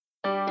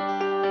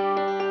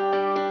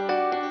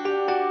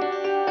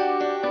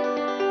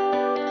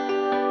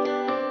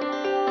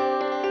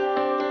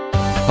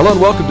Hello and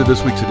welcome to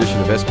this week's edition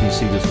of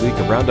SBC This Week,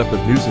 a roundup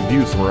of news and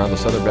views from around the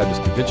Southern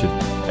Baptist Convention.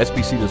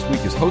 SBC This Week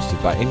is hosted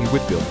by Amy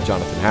Whitfield and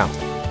Jonathan Howe.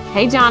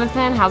 Hey,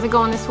 Jonathan. How's it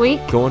going this week?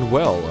 Going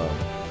well.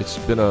 It's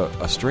been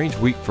a strange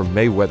week for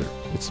May weather.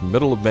 It's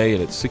middle of May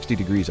and it's 60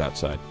 degrees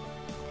outside.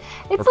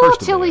 It's a little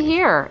chilly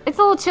here. It's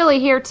a little chilly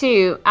here,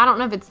 too. I don't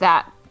know if it's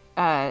that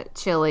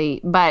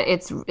chilly, but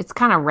it's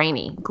kind of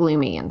rainy,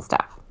 gloomy and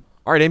stuff.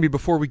 All right, Amy,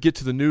 before we get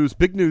to the news,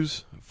 big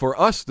news for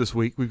us this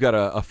week. We've got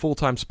a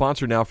full-time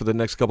sponsor now for the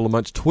next couple of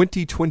months,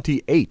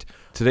 2028.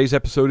 Today's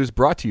episode is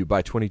brought to you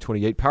by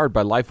 2028, powered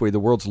by Lifeway, the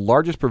world's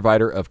largest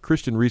provider of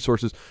Christian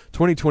resources.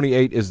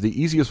 2028 is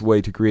the easiest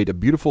way to create a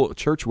beautiful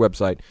church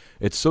website.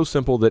 It's so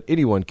simple that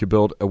anyone can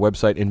build a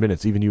website in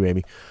minutes, even you,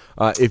 Amy.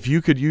 If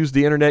you could use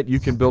the internet,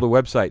 you can build a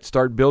website.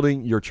 Start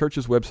building your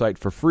church's website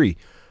for free.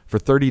 For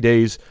 30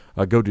 days,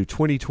 go to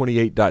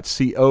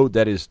 2028.co.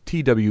 That is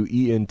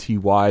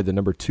TWENTY, the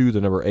number 2,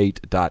 the number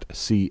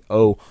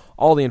 8.co.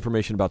 All the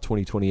information about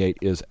 2028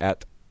 is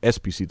at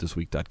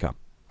sbcthisweek.com.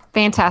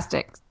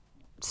 Fantastic.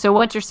 So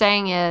what you're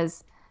saying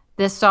is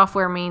this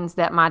software means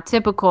that my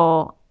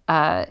typical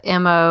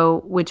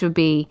MO, which would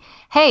be,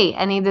 hey,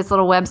 I need this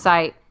little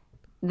website,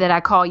 that I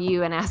call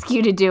you and ask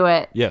you to do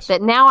it. Yes.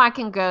 That now I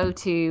can go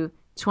to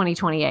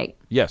 2028.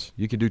 Yes,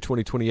 you can do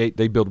 2028.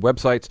 They build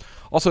websites.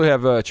 Also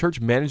have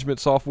church management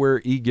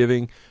software,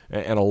 e-giving,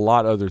 and a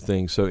lot of other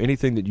things. So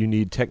anything that you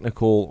need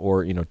technical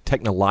or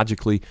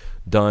technologically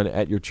done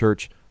at your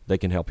church, they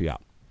can help you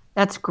out.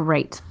 That's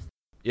great.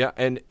 Yeah,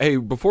 and hey,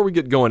 before we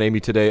get going, Amy,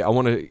 today, I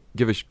want to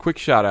give a quick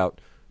shout out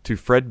to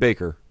Fred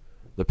Baker,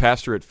 the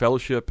pastor at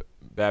Fellowship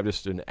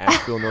Baptist in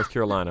Asheville, North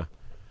Carolina,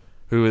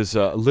 who is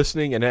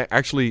listening and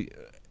actually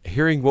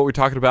hearing what we're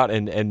talking about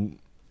and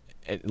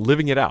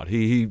living it out.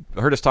 He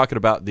heard us talking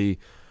about the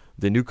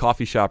new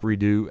coffee shop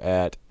redo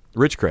at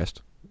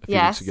Ridgecrest a few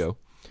weeks ago.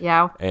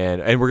 Yeah.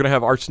 And we're going to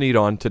have Art Sneed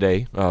on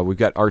today. We've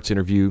got Art's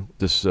interview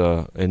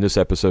in this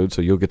episode,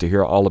 so you'll get to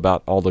hear all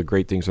about all the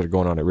great things that are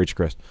going on at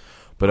Ridgecrest.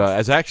 But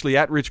as actually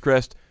at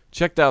Ridgecrest,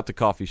 checked out the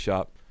coffee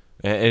shop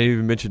and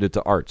even mentioned it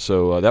to Art.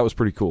 So that was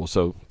pretty cool.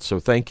 So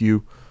thank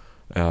you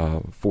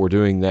for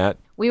doing that.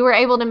 We were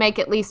able to make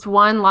at least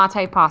one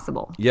latte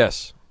possible.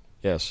 Yes.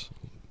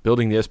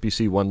 Building the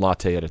SBC one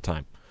latte at a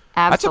time.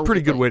 Absolutely. That's a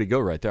pretty good way to go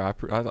right there.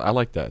 I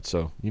like that.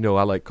 So, I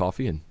like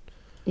coffee, and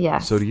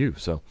yes, so do you.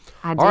 So,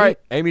 I do. All right,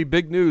 Amy,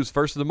 big news.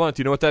 First of the month.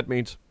 You know what that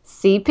means?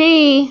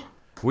 CP.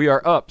 We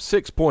are up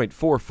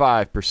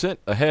 6.45%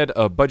 ahead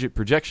of budget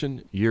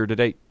projection year to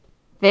date.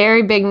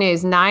 Very big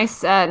news.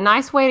 Nice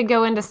way to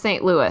go into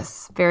St.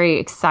 Louis. Very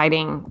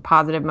exciting,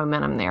 positive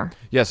momentum there.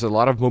 Yes, a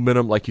lot of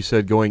momentum, like you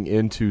said, going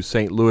into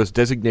St. Louis.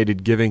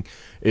 Designated giving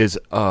is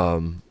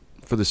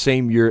for the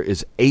same year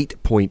is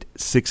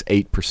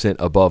 8.68%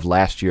 above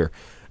last year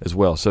as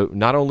well. So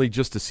not only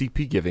just the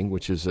CP giving,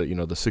 which is the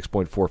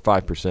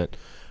 6.45%,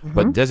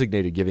 but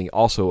designated giving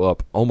also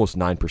up almost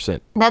 9%.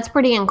 That's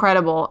pretty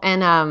incredible.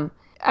 And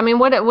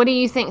what do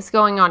you think is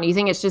going on? Do you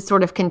think it's just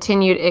sort of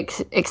continued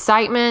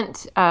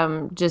excitement?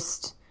 I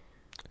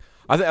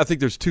think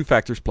there's two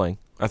factors playing.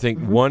 I think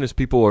one is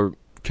people are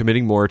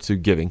committing more to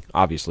giving.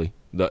 Obviously,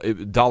 the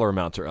dollar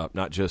amounts are up,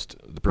 not just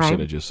the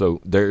percentages. Right.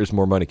 So there is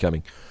more money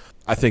coming.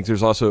 I think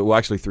there's also,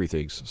 actually three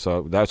things.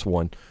 So that's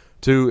one.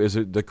 Two is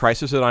the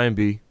crisis at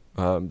IMB,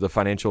 the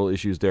financial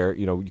issues there.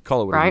 You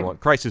call it whatever you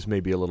want. Crisis may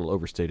be a little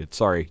overstated.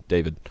 Sorry,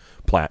 David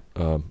Platt.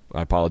 I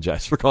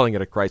apologize for calling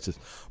it a crisis.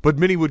 But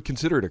many would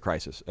consider it a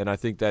crisis. And I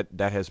think that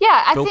has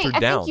filtered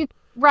down.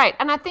 Right.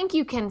 And I think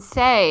you can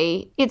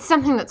say it's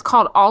something that's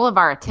called all of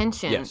our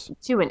attention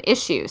to an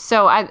issue.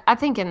 So I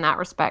think in that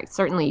respect,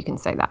 certainly you can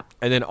say that.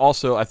 And then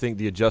also, I think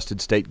the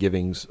adjusted state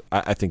givings,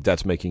 I think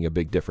that's making a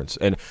big difference.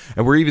 And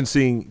we're even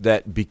seeing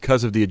that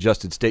because of the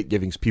adjusted state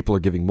givings, people are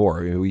giving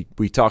more.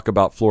 We talk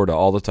about Florida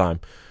all the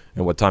time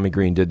and what Tommy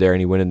Green did there. And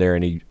he went in there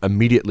and he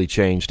immediately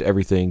changed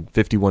everything,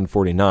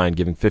 51-49,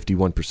 giving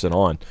 51%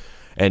 on.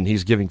 And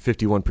he's giving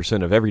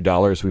 51% of every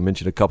dollar, as we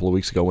mentioned a couple of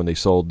weeks ago when they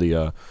sold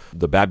the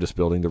Baptist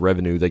building, the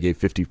revenue. They gave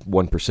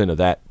 51% of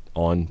that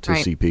on to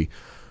CP.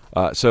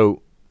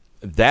 So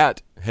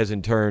that has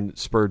in turn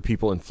spurred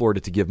people in Florida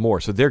to give more.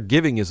 So their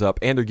giving is up,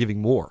 and they're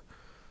giving more.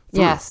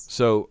 Yes.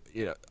 So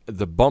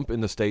the bump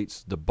in the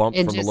states, the bump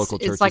from the local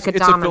churches, it's like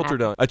a filter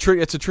down.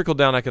 It's a trickle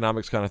down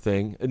economics kind of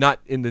thing, not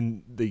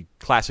in the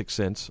classic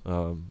sense,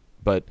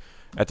 but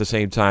at the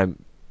same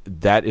time,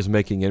 that is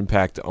making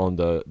impact on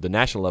the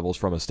national levels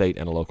from a state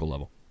and a local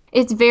level.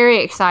 It's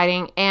very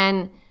exciting,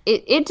 and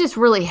it just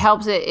really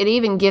helps. It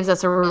even gives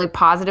us a really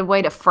positive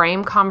way to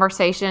frame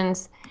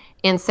conversations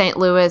in St.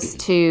 Louis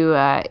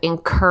to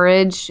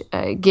encourage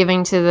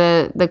giving to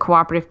the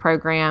cooperative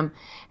program.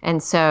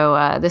 And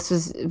so this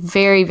was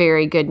very,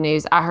 very good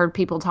news. I heard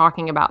people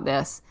talking about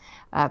this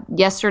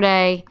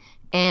yesterday,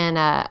 and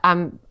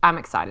I'm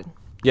excited.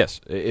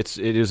 Yes, it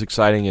is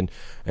exciting,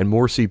 and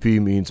more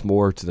CP means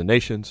more to the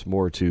nations,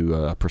 more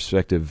to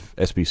prospective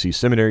SBC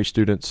seminary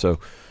students. So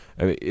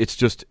it's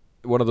just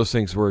one of those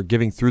things where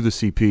giving through the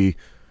CP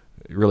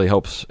really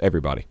helps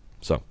everybody.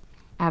 So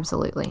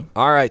absolutely.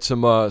 All right,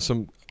 some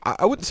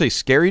I wouldn't say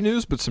scary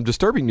news, but some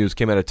disturbing news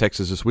came out of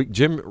Texas this week.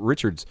 Jim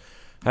Richards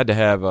had to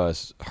have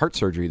heart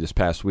surgery this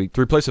past week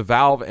to replace a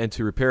valve and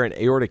to repair an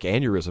aortic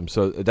aneurysm.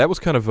 So that was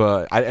kind of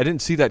I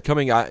didn't see that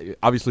coming.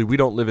 Obviously, we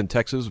don't live in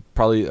Texas.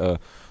 Probably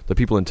the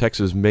people in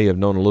Texas may have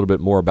known a little bit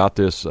more about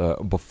this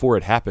before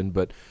it happened,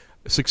 but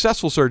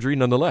successful surgery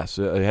nonetheless.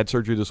 He had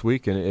surgery this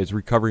week and is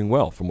recovering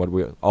well from what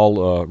we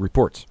all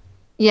reports.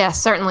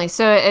 Yes, certainly.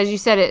 So as you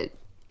said,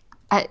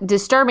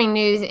 disturbing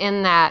news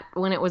in that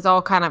when it was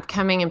all kind of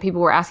coming and people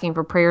were asking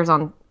for prayers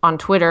on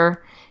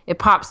Twitter, it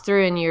pops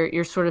through and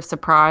you're sort of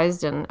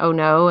surprised and oh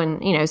no,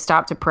 and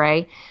stop to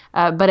pray.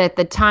 But at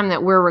the time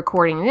that we're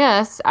recording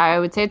this, I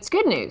would say it's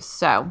good news.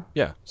 So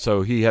yeah,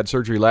 so he had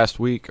surgery last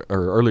week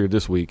or earlier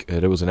this week,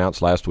 and it was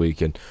announced last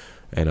week, and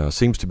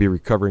seems to be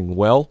recovering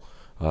well.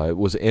 It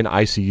was in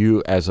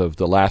ICU as of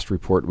the last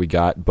report we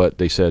got, but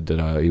they said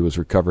that he was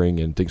recovering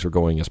and things are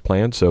going as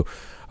planned. So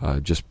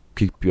just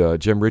keep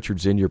Jim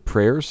Richards in your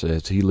prayers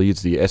as he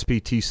leads the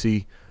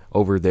SPTC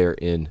over there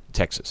in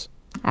Texas.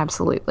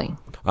 Absolutely.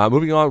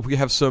 Moving on, we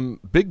have some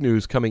big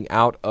news coming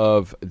out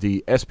of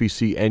the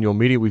SBC annual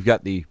meeting. We've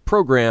got the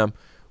program.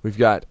 We've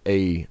got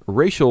a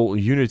racial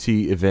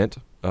unity event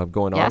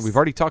going on. Yes. We've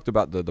already talked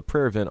about the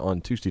prayer event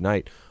on Tuesday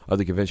night of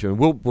the convention.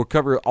 We'll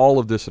cover all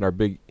of this in our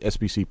big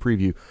SBC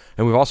preview.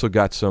 And we've also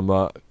got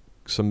some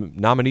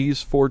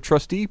nominees for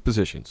trustee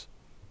positions.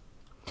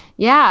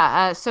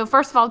 Yeah. So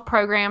first of all, the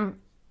program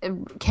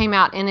came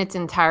out in its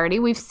entirety.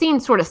 We've seen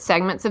sort of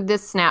segments of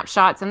this,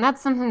 snapshots, and that's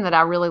something that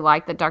I really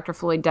like that Dr.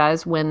 Floyd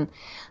does when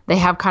they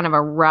have kind of a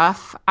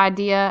rough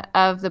idea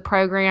of the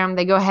program.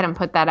 They go ahead and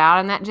put that out,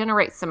 and that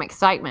generates some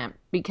excitement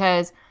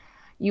because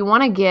you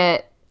want to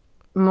get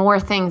more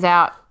things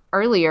out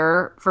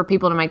earlier for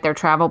people to make their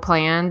travel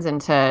plans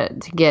and to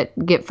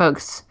get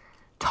folks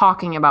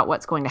talking about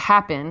what's going to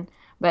happen.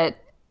 But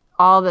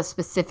all the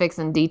specifics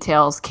and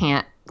details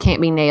can't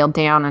be nailed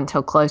down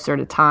until closer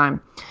to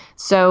time.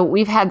 So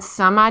we've had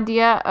some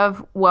idea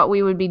of what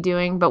we would be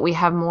doing, but we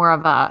have more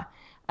of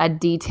a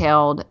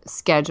detailed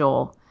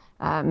schedule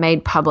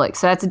made public.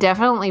 So that's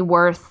definitely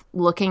worth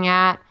looking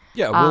at.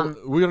 Yeah, well,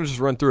 we're going to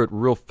just run through it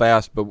real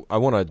fast, but I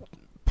want to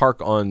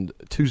park on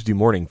Tuesday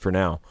morning for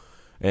now.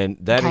 And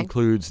that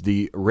includes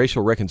the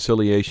Racial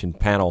Reconciliation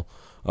Panel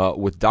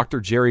with Dr.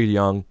 Jerry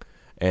Young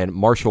and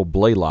Marshall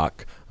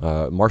Blaylock.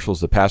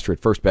 Marshall's the pastor at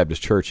First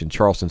Baptist Church in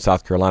Charleston,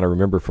 South Carolina.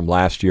 Remember from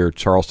last year,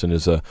 Charleston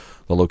is the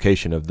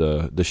location of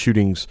the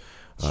shootings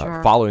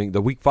following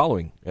the week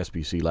following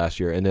SBC last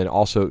year. And then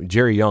also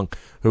Jerry Young,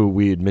 who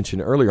we had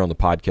mentioned earlier on the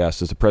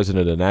podcast as the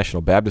president of the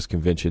National Baptist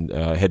Convention,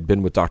 had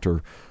been with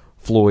Dr.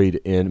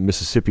 Floyd in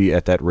Mississippi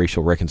at that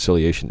Racial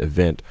Reconciliation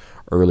event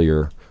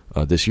earlier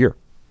this year.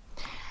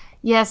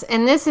 Yes,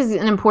 and this is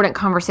an important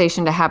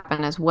conversation to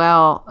happen as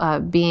well,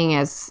 being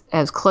as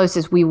close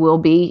as we will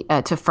be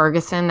to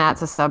Ferguson.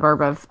 That's a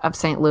suburb of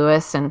St.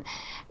 Louis,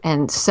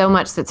 and so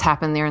much that's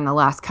happened there in the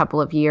last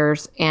couple of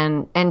years,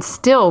 and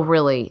still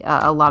really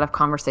a lot of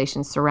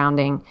conversations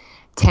surrounding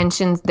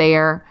tensions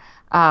there.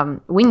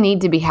 We need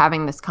to be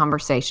having this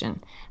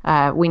conversation.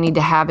 We need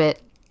to have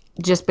it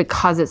just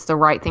because it's the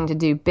right thing to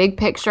do, big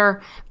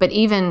picture, but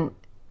even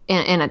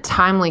in a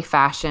timely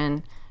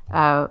fashion.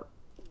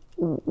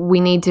 We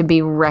need to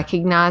be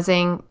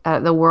recognizing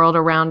the world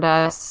around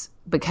us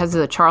because of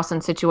the Charleston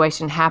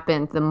situation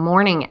happened the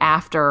morning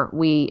after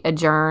we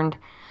adjourned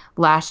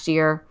last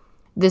year.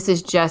 This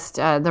is just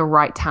the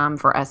right time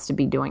for us to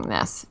be doing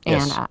this.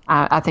 Yes. And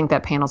I think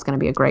that panel is going to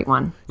be a great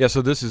one. Yeah,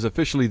 so this is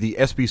officially the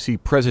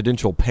SBC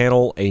Presidential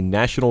Panel, a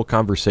national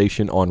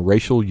conversation on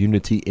racial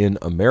unity in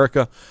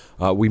America.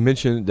 We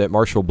mentioned that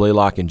Marshall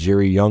Blaylock and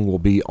Jerry Young will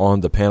be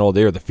on the panel.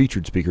 They are the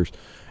featured speakers.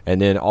 And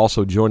then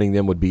also joining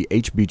them would be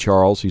H.B.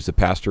 Charles. He's the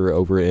pastor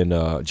over in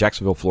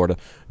Jacksonville, Florida.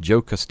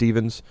 Joe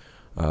Costevens,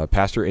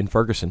 pastor in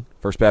Ferguson,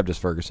 First Baptist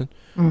Ferguson.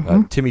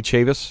 Mm-hmm. Timmy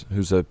Chavis,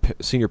 who's a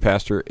senior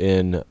pastor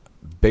in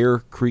Bear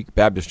Creek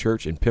Baptist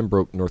Church in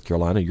Pembroke, North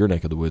Carolina, your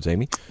neck of the woods,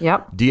 Amy.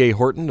 Yep. D.A.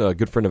 Horton, a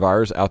good friend of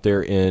ours out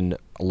there in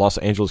Los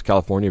Angeles,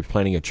 California,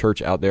 planning a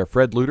church out there.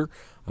 Fred Luter,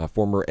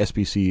 former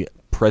SBC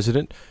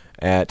president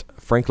at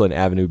Franklin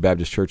Avenue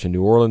Baptist Church in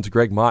New Orleans.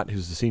 Greg Mott,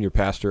 who's the senior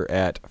pastor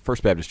at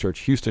First Baptist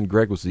Church, Houston.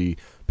 Greg was the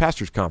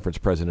Pastors Conference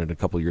president a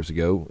couple years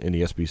ago in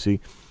the SBC.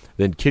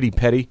 Then Kitty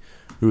Petty,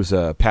 who's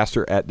a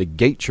pastor at the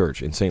Gate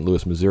Church in St.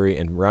 Louis, Missouri.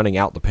 And rounding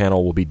out the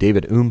panel will be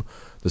David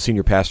the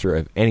senior pastor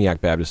of Antioch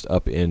Baptist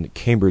up in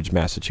Cambridge,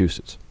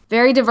 Massachusetts.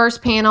 Very diverse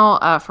panel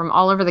from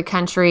all over the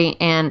country,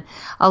 and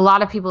a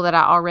lot of people that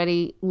I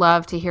already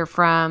love to hear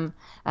from,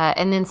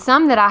 and then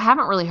some that I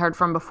haven't really heard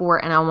from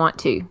before, and I want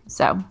to.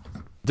 So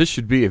this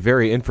should be a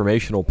very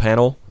informational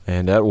panel,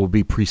 and that will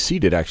be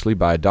preceded, actually,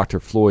 by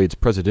Dr. Floyd's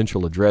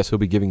presidential address. He'll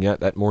be giving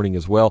that morning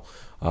as well.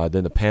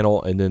 Then the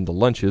panel, and then the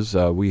lunches.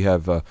 We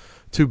have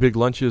two big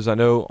lunches, I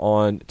know,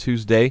 on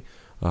Tuesday.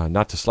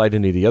 Not to slight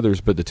any of the others,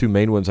 but the two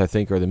main ones, I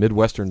think, are the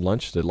Midwestern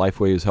lunch that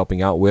Lifeway is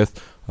helping out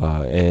with,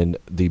 and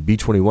the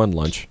B21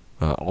 lunch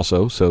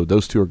also. So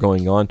those two are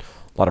going on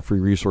A lot of free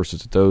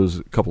resources at those.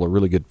 A couple of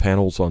really good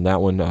panels on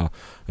that one.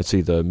 Let's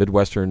see, the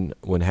Midwestern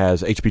one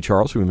has H.B.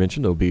 Charles, who we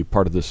mentioned. They'll be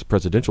part of this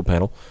presidential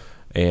panel.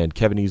 And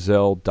Kevin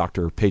Ezell,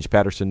 Dr. Paige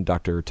Patterson,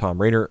 Dr.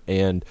 Tom Rayner,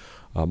 and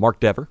Mark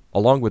Dever,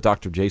 along with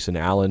Dr. Jason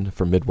Allen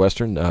from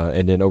Midwestern.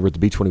 And then over at the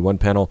B21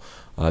 panel,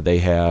 they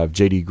have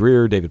J.D.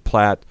 Greer, David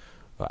Platt,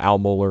 Al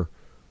Mohler,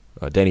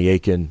 Danny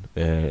Aiken,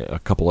 and a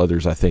couple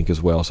others, I think, as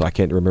well. So I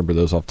can't remember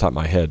those off the top of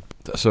my head.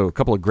 So a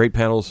couple of great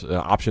panels,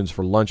 options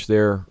for lunch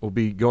there will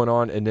be going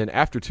on. And then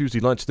after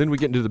Tuesday lunch, then we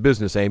get into the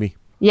business, Amy.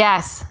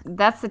 Yes,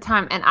 that's the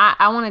time. And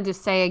I want to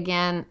just say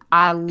again,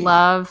 I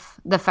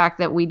love the fact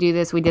that we do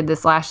this. We did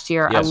this last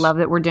year. Yes. I love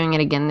that we're doing it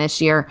again this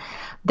year,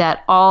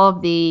 that all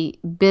of the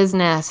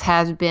business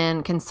has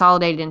been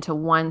consolidated into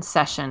one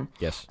session.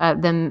 Yes.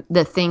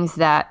 The things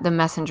that the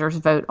messengers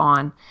vote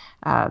on.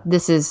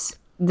 This is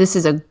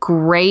a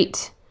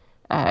great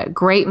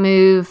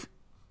move.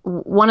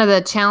 One of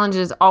the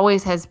challenges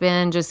always has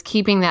been just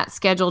keeping that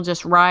schedule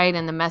just right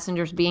and the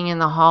messengers being in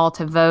the hall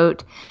to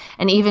vote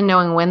and even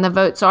knowing when the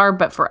votes are.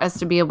 But for us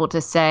to be able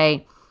to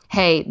say,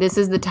 hey, this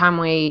is the time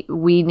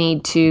we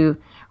need to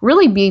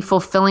really be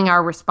fulfilling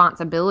our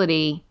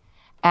responsibility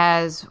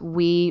as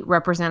we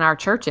represent our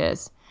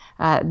churches.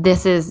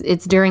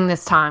 It's during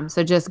this time.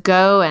 So just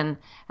go and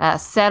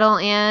settle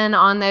in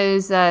on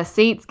those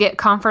seats, get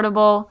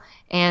comfortable,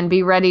 and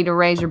be ready to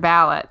raise your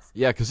ballots.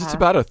 Yeah, because it's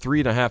about a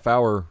 3.5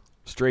 hour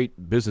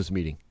straight business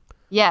meeting.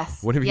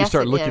 Yes. Whenever you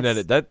start looking at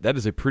it, that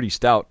is a pretty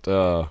stout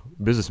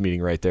business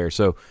meeting right there.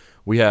 So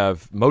we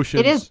have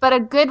motions. It is, but a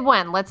good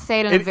one. Let's say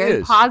it in a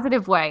very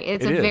positive way.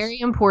 It's a very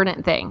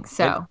important thing.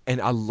 So,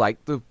 and I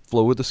like the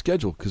flow of the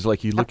schedule because,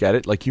 like, you look at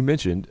it, like you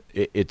mentioned,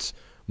 it's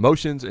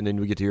motions, and then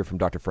we get to hear from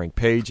Dr. Frank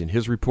Page and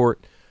his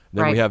report.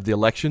 Then we have the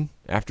election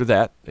after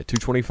that at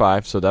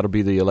 2:25. So that'll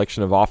be the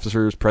election of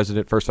officers,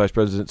 president, first vice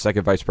president,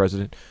 second vice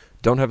president.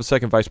 Don't have a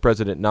second vice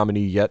president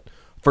nominee yet.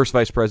 First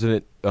vice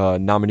president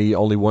nominee,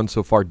 only one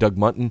so far, Doug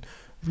Munton.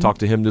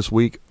 Talked to him this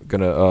week.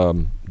 Going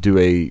to do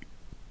a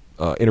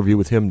interview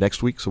with him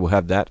next week. So we'll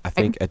have that, I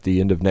think, at the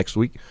end of next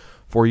week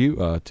for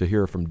you to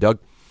hear from Doug.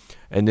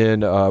 And then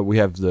we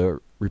have the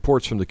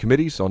reports from the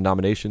committees on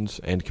nominations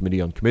and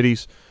committee on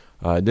committees.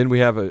 Then we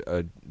have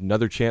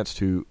another chance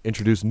to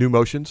introduce new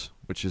motions,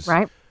 which is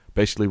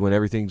basically when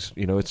everything's,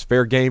 it's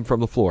fair game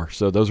from the floor.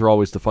 So those are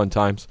always the fun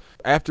times.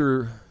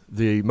 After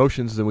the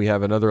motions, then we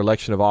have another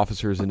election of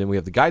officers, and then we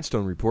have the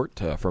Guidestone report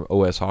from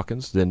O.S.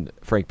 Hawkins. Then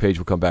Frank Page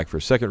will come back for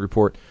a second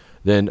report.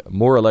 Then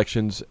more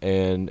elections,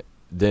 and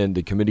then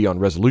the Committee on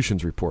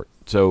Resolutions report.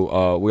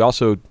 So we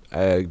also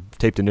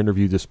taped an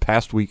interview this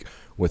past week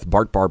with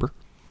Bart Barber.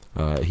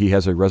 He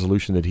has a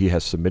resolution that he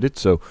has submitted,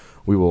 so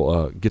we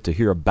will get to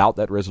hear about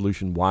that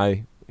resolution,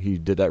 why he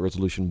did that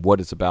resolution, what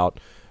it's about,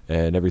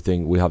 and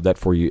everything. We'll have that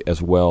for you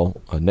as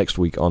well next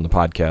week on the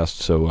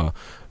podcast, so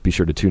be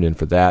sure to tune in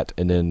for that.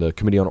 And then the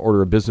Committee on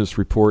Order of Business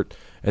report,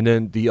 and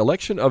then the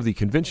election of the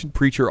convention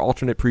preacher,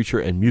 alternate preacher,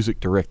 and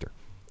music director.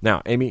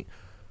 Now, Amy,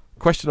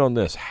 question on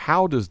this.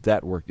 How does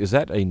that work? Is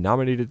that a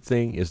nominated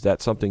thing? Is that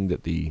something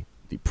that the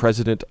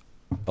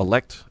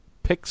president-elect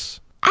picks?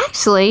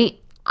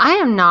 Actually, I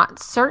am not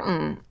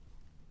certain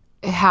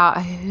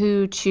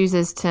who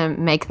chooses to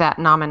make that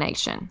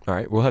nomination. All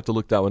right, we'll have to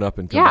look that one up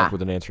and come back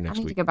with an answer next week.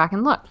 I need to go back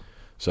and look.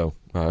 So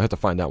I have to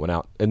find that one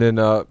out. And then,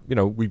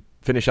 we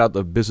finish out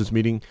the business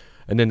meeting,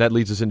 and then that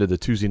leads us into the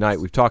Tuesday night.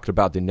 We've talked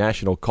about the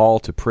national call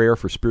to prayer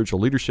for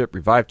spiritual leadership,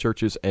 revived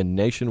churches, and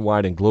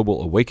nationwide and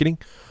global awakening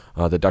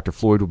that Dr.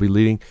 Floyd will be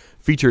leading.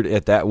 Featured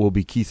at that will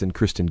be Keith and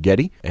Kristen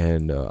Getty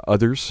and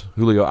others.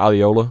 Julio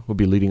Aliola will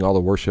be leading all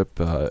the worship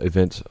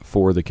events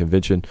for the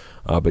convention,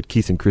 but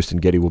Keith and Kristen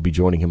Getty will be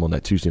joining him on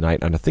that Tuesday night,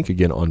 and I think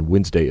again on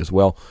Wednesday as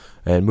well.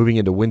 And moving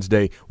into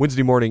Wednesday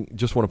morning,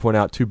 just want to point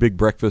out two big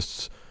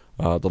breakfasts.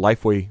 The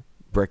Lifeway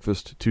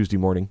breakfast Tuesday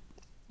morning.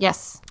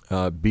 Yes.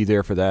 Be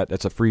there for that.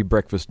 That's a free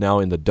breakfast now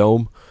in the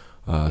Dome.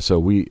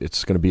 So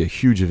it's going to be a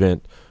huge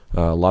event.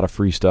 A lot of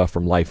free stuff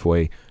from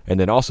Lifeway. And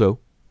then also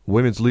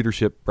Women's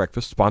Leadership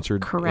Breakfast,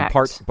 sponsored in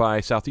part by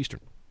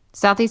Southeastern.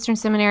 Southeastern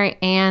Seminary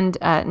and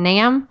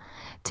NAM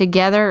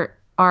together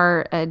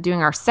are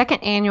doing our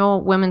second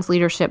annual Women's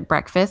Leadership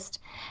Breakfast.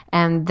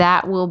 And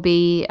that will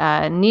be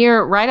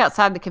right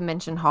outside the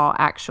convention hall,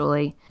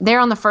 actually. They're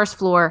on the first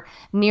floor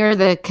near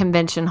the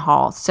convention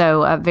hall.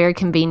 So a very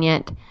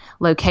convenient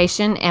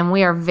location. And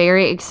we are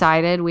very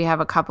excited. We have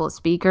a couple of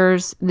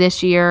speakers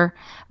this year,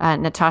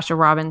 Natasha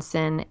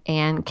Robinson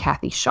and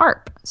Kathy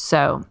Sharp.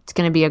 So it's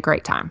going to be a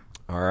great time.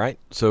 All right.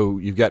 So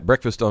you've got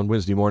breakfast on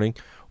Wednesday morning.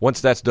 Once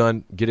that's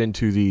done, get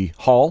into the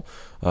hall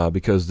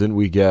because then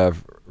we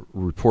have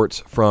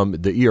reports from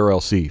the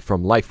ERLC,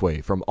 from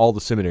Lifeway, from all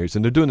the seminaries.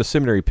 And they're doing the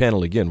seminary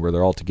panel again where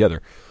they're all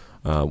together,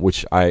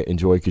 which I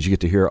enjoy because you get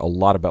to hear a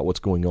lot about what's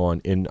going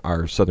on in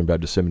our Southern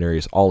Baptist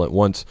seminaries all at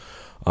once.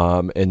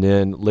 And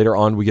then later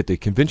on, we get the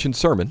convention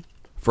sermon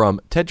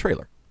from Ted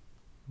Traylor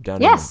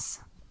down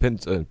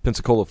in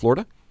Pensacola,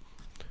 Florida.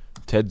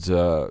 Ted's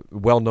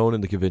well-known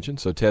in the convention,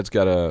 so Ted's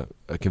got a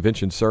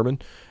convention sermon,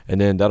 and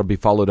then that'll be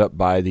followed up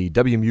by the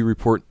WMU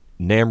report,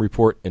 NAM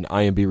report, and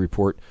IMB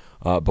report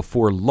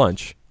before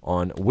lunch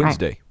on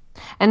Wednesday. Right.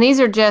 And these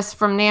are just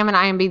from NAM and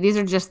IMB. These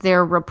are just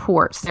their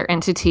reports, their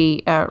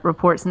entity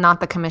reports, not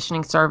the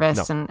commissioning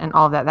service and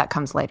all of that. That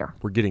comes later.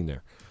 We're getting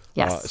there.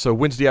 Yes. So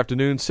Wednesday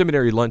afternoon,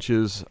 seminary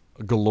lunches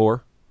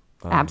galore.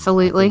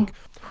 Absolutely.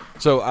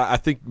 I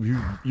think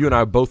you and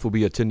I both will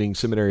be attending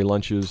seminary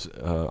lunches.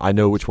 I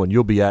know which one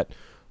you'll be at.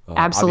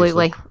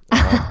 Absolutely.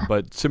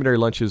 But seminary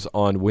lunches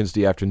on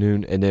Wednesday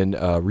afternoon, and then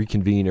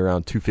reconvene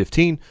around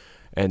 2:15.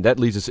 And that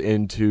leads us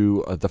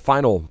into the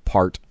final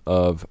part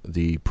of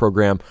the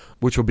program,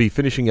 which will be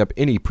finishing up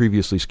any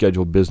previously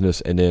scheduled business,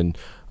 and then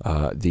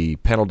the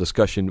panel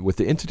discussion with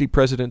the entity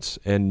presidents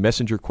and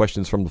messenger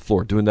questions from the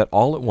floor. Doing that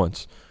all at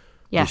once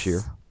this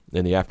year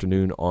in the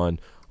afternoon on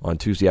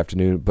Tuesday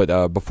afternoon.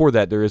 But before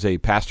that, there is a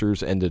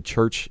Pastors and the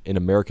Church in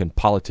American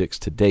Politics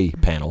Today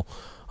panel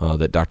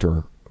that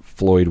Dr.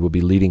 Floyd will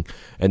be leading.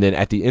 And then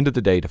at the end of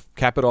the day, to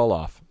cap it all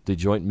off, the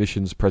joint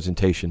missions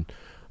presentation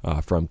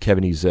from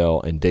Kevin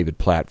Ezell and David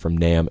Platt from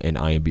NAM and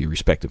IMB,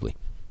 respectively.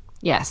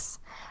 Yes.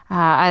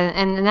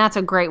 And that's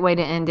a great way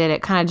to end it.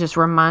 It kind of just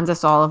reminds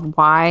us all of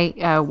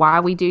why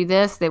we do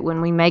this, that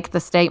when we make the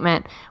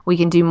statement, we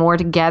can do more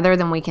together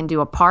than we can do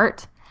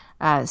apart.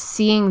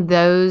 Seeing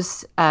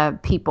those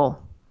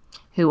people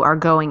who are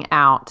going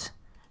out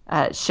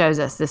shows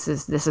us this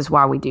is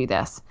why we do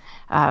this.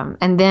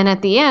 And then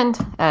at the end,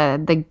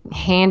 the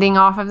handing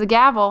off of the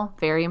gavel,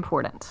 very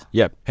important.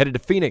 Yep. Headed to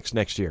Phoenix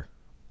next year.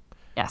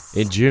 Yes.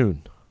 In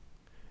June,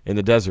 in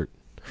the desert,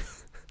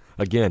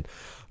 again.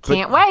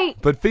 Can't wait.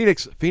 But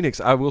Phoenix,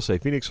 I will say,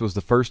 Phoenix was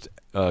the first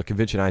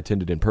convention I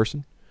attended in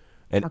person,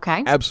 and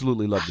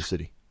absolutely loved the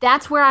city.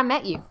 That's where I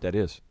met you. It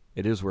is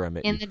where I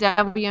met you. In the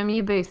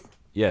WMU booth.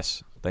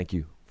 Yes, thank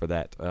you for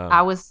that.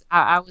 I was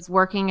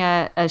working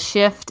a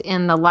shift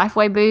in the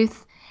Lifeway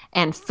booth,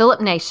 and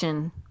Philip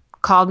Nation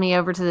called me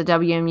over to the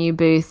WMU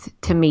booth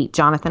to meet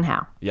Jonathan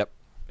Howe. Yep,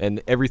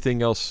 and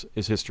everything else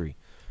is history.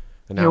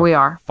 And now, here we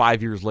are.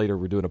 5 years later,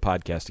 we're doing a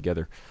podcast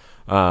together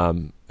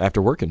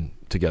after working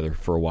together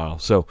for a while.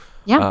 So,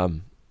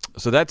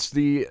 so that's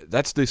the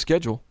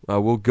schedule.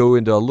 We'll go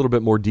into a little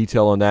bit more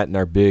detail on that in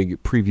our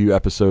big preview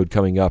episode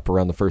coming up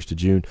around the 1st of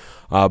June.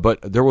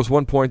 But there was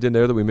one point in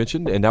there that we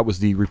mentioned, and that was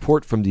the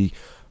report from the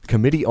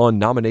Committee on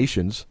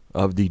Nominations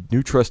of the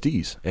new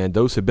trustees. And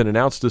those have been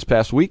announced this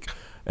past week,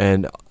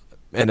 and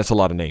it's a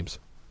lot of names.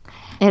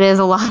 It is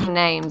a lot of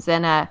names,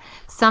 and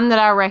some that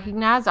I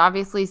recognize,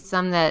 obviously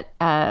some that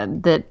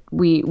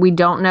we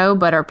don't know,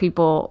 but are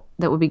people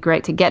that would be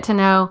great to get to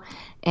know.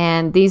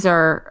 And these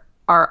are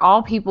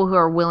all people who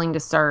are willing to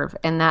serve,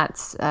 and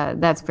that's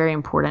very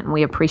important, and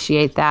we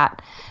appreciate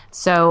that.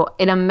 So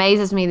it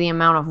amazes me the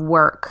amount of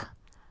work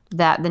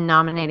that the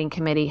nominating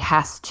committee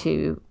has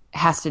to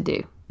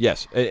do.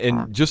 Yes,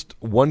 and just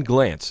one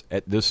glance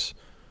at this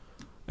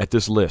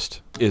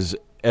list is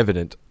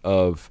evident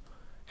of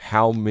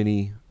how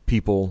many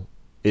people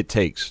it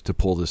takes to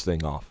pull this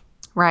thing off.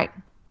 Right.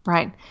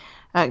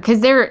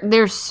 Because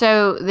there's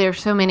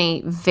so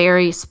many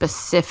very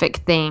specific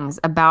things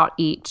about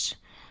each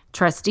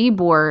trustee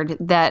board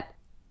that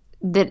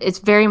it's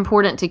very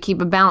important to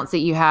keep a balance, that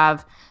you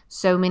have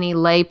so many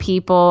lay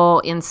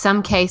people. In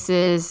some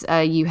cases,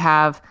 you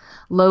have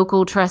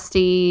local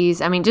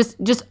trustees. I mean,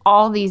 just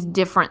all these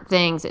different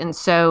things. And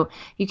so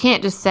you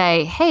can't just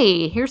say,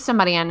 hey, here's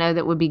somebody I know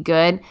that would be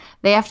good.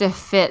 They have to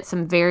fit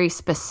some very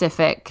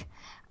specific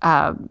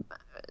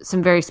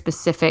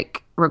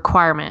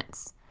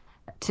requirements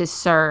to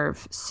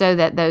serve, so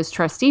that those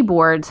trustee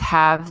boards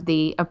have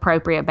the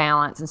appropriate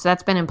balance. And so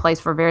that's been in place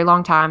for a very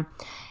long time.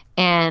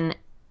 And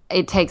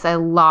it takes a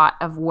lot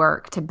of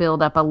work to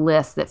build up a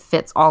list that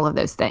fits all of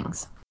those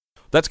things.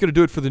 That's going to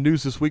do it for the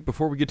news this week.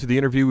 Before we get to the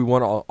interview, we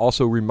want to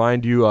also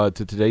remind you that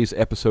today's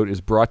episode is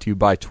brought to you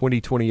by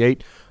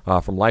 2028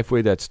 from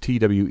Lifeway. That's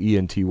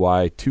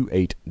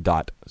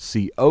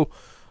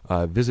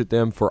TWENTY28.co. Visit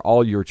them for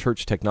all your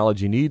church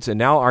technology needs. And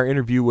now our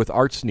interview with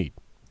Art Sneed.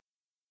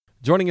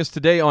 Joining us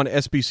today on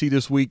SBC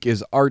This Week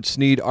is Art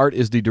Sneed. Art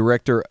is the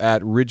director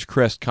at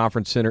Ridgecrest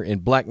Conference Center in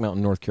Black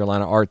Mountain, North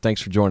Carolina. Art,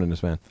 thanks for joining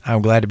us, man.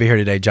 I'm glad to be here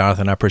today,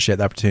 Jonathan. I appreciate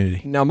the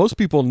opportunity. Now, most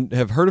people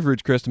have heard of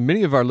Ridgecrest, and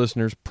many of our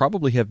listeners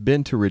probably have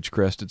been to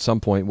Ridgecrest at some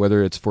point,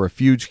 whether it's for a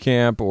Fuge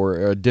camp or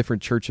a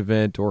different church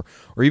event or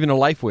even a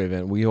Lifeway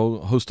event. We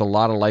host a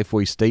lot of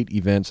Lifeway state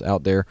events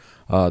out there.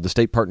 The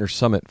State Partners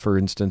Summit, for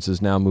instance,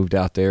 is now moved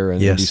out there. And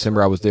in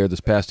December, I was there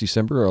this past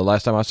December, or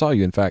last time I saw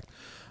you, in fact,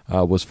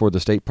 was for the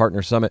State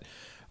Partner Summit.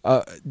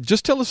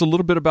 Just tell us a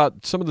little bit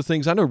about some of the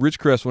things. I know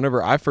Ridgecrest,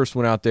 whenever I first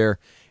went out there,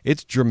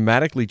 it's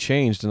dramatically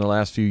changed in the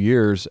last few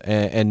years,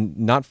 and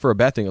not for a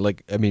bad thing.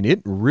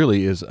 It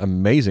really is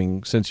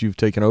amazing since you've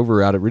taken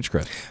over out at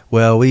Ridgecrest.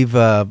 Well, we've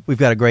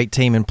got a great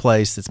team in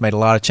place that's made a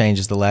lot of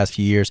changes the last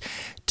few years.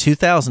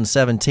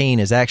 2017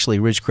 is actually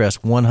Ridgecrest's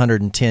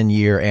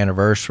 110-year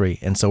anniversary,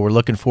 and so we're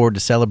looking forward to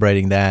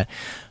celebrating that.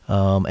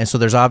 And so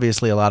there's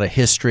obviously a lot of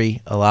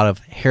history, a lot of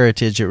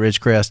heritage at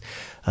Ridgecrest,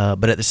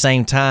 but at the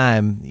same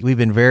time, we've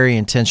been very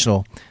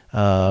intentional,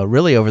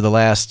 really over the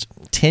last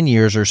 10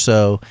 years or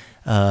so,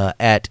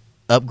 at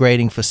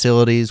upgrading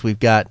facilities. We've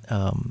got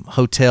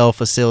hotel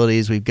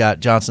facilities. We've got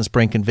Johnson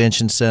Spring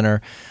Convention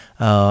Center.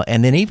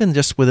 And then even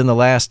just within the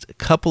last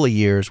couple of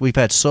years, we've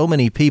had so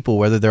many people,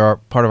 whether they're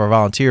part of our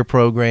volunteer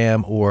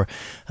program or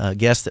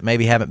guests that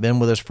maybe haven't been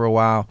with us for a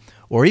while,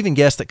 or even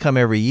guests that come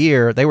every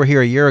year. They were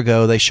here a year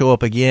ago. They show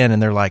up again,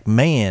 and they're like,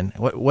 man,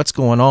 what's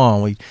going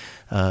on? We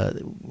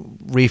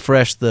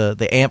refreshed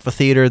the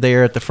amphitheater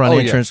there at the front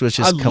entrance, which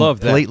is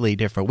completely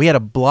different. We had a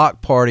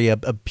block party, a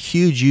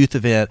huge youth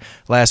event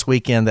last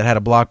weekend that had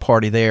a block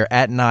party there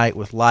at night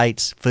with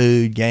lights,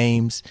 food,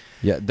 games.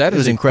 Yeah, that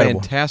is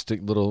incredible.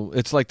 Fantastic little.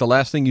 It's like the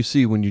last thing you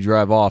see when you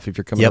drive off if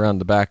you're coming around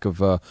the back of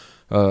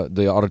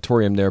the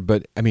auditorium there.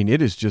 But I mean,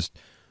 it is just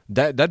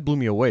that blew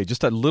me away.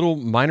 Just that little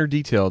minor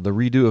detail, the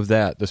redo of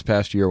that this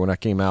past year when I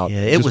came out.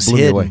 Yeah, it was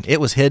hidden.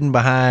 It was hidden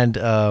behind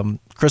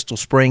Crystal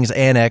Springs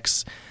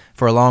Annex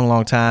for a long,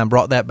 long time.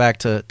 Brought that back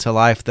to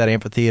life, that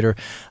amphitheater.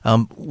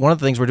 One of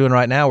the things we're doing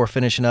right now, we're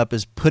finishing up,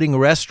 is putting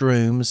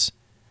restrooms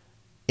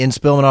in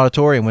Spillman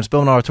Auditorium. When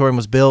Spillman Auditorium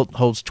was built,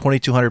 holds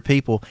 2,200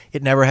 people.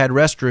 It never had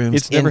restrooms.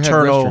 It's never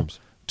internal had restrooms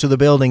to the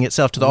building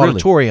itself, to the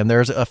auditorium.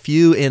 There's a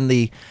few in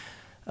the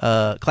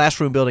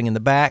classroom building in the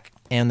back,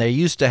 and they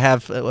used to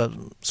have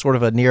sort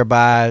of a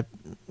nearby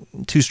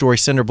two-story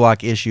cinder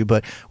block issue,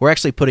 but we're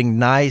actually putting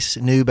nice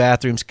new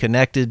bathrooms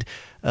connected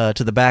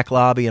to the back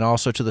lobby and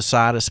also to the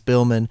side of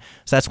Spillman.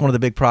 So that's one of the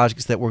big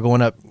projects that we're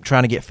going up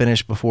trying to get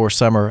finished before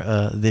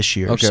summer this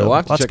year. Okay, so well, I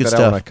have to check that stuff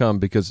out when I come,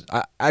 because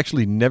I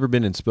actually never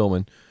been in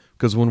Spillman,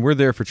 because when we're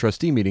there for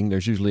trustee meeting,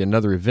 there's usually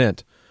another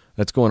event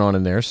that's going on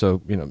in there,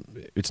 so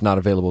it's not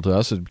available to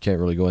us. So we can't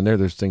really go in there.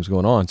 There's things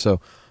going on,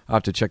 so I'll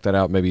have to check that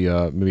out. Maybe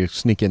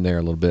sneak in there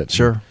a little bit.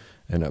 Sure.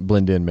 And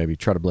blend in, maybe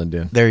try to blend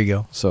in. There you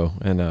go. So,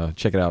 and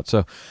check it out.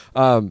 So,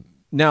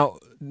 now,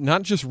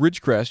 not just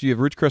Ridgecrest, you have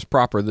Ridgecrest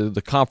proper,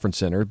 the conference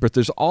center, but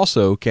there's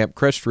also Camp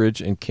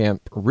Crestridge and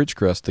Camp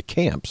Ridgecrest, the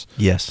camps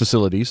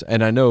facilities.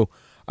 And I know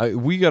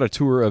we got a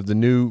tour of the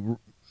new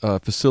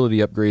facility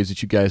upgrades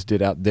that you guys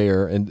did out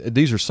there, and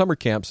these are summer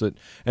camps and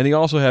they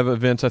also have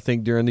events, I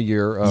think, during the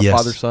year,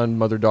 father, son,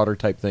 mother, daughter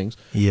type things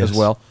as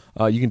well.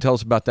 You can tell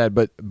us about that,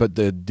 but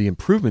the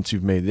improvements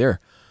you've made there,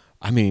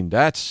 I mean,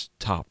 that's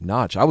top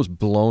notch. I was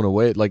blown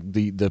away. Like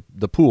the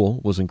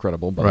pool was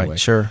incredible, by the way.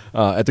 Sure.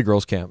 At the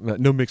girls' camp,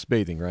 no mixed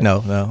bathing, right?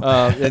 No.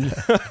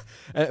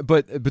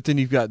 But then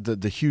you've got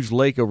the huge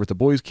lake over at the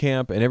boys'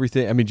 camp and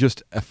everything. I mean,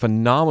 just a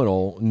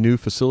phenomenal new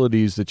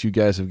facilities that you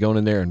guys have gone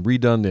in there and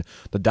redone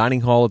the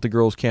dining hall at the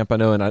girls' camp. I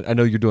know, and I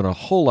know you're doing a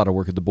whole lot of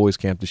work at the boys'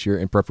 camp this year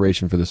in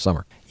preparation for this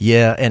summer.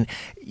 Yeah, and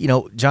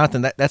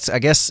Jonathan, that's I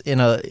guess in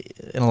a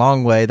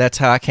long way, that's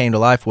how I came to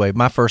Lifeway.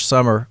 My first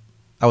summer,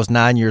 I was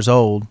 9 years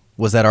old,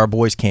 was at our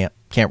boys' camp,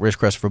 Camp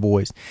Ridgecrest for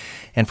Boys.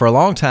 And for a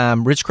long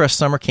time, Ridgecrest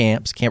summer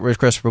camps, Camp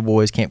Ridgecrest for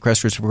Boys, Camp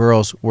Crestridge for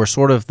Girls, were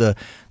sort of the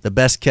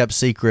best-kept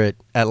secret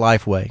at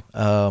Lifeway.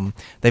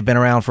 They've been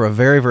around for a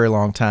very, very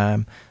long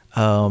time,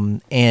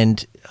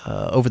 and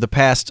over the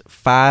past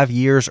 5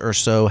 years or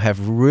so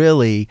have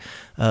really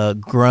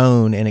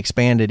grown and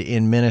expanded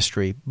in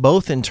ministry,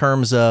 both in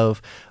terms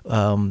of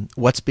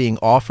what's being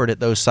offered at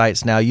those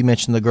sites now. You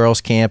mentioned the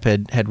girls' camp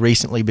had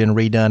recently been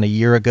redone a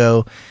year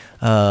ago,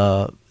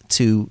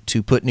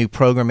 to put new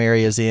program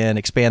areas in,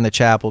 expand the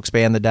chapel,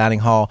 expand the dining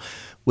hall,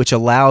 which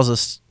allows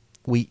us.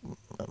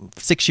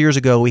 6 years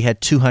ago we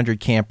had 200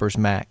 campers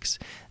max.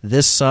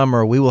 This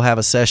summer we will have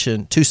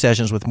two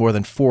sessions with more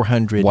than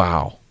 400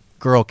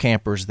 girl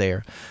campers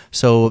there.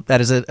 So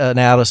that is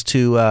allowed us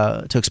to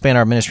expand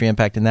our ministry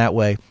impact in that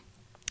way.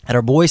 At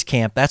our boys'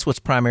 camp, that's what's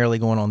primarily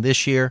going on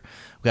this year.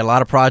 We've got a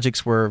lot of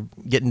projects we're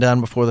getting done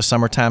before the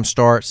summertime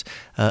starts.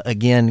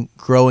 Again,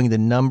 growing the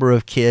number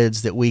of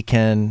kids that we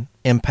can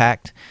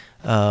impact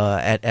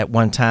at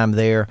one time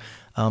there.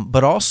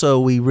 But also,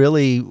 we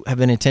really have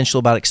been intentional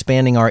about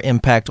expanding our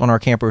impact on our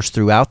campers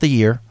throughout the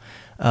year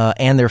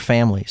and their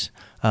families.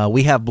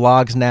 We have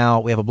blogs now.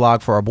 We have a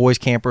blog for our boys'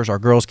 campers, our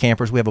girls'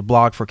 campers. We have a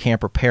blog for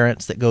camper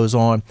parents that goes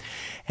on.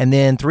 And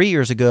then 3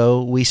 years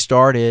ago, we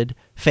started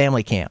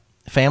Family Camp.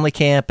 Family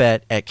Camp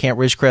at Camp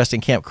Ridgecrest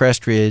and Camp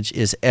Crestridge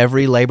is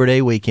every Labor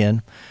Day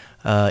weekend.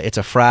 It's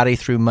a Friday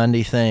through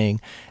Monday thing.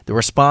 The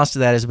response to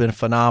that has been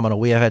phenomenal.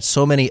 We have had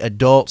so many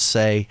adults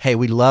say, hey,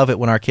 we love it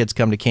when our kids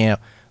come to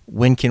camp.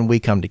 When can we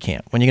come to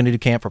camp? When are you going to do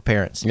camp for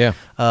parents? Yeah.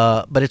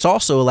 But it's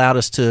also allowed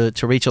us to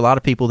reach a lot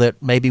of people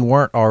that maybe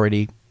weren't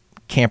already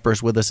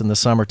campers with us in the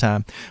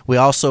summertime. We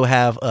also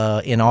have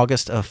in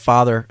August a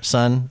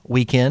father-son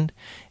weekend,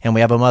 and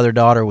we have a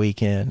mother-daughter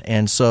weekend.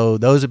 And so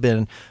those have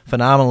been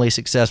phenomenally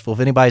successful.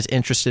 If anybody's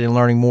interested in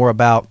learning more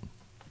about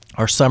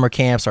our summer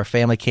camps, our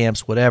family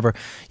camps, whatever,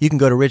 you can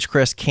go to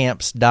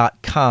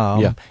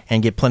ridgecrestcamps.com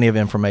and get plenty of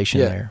information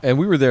there. And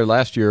we were there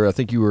last year. I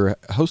think you were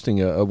hosting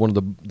one of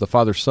the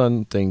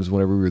father-son things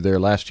whenever we were there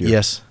last year.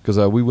 Yes. Because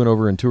we went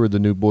over and toured the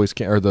new boys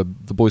camp, or the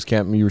boys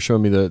camp, and you were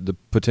showing me the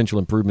potential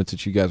improvements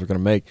that you guys were going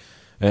to make.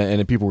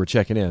 And people were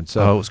checking in.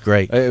 So it was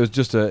great. It was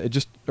just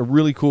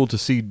really cool to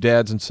see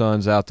dads and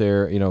sons out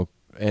there,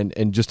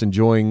 and just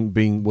enjoying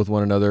being with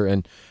one another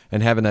and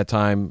having that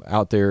time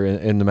out there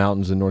in the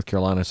mountains in North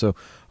Carolina. So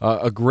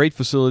a great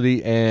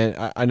facility,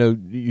 and I know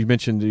you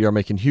mentioned you are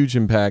making huge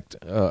impact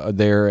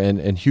there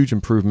and huge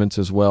improvements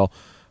as well.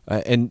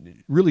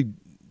 And really,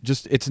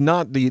 just it's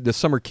not the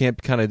summer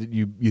camp kind of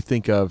you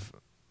think of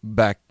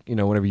back,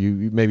 whenever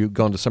you maybe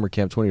gone to summer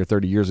camp 20 or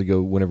 30 years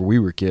ago whenever we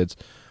were kids.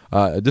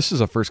 This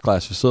is a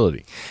first-class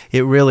facility.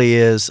 It really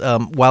is.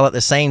 While at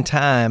the same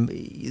time,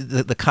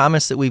 the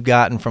comments that we've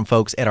gotten from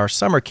folks at our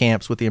summer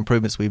camps with the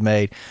improvements we've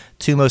made,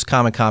 two most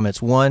common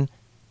comments. One,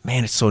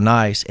 man, it's so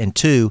nice. And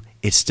two,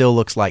 it still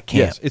looks like camp.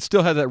 Yes, it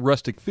still has that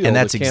rustic feel. And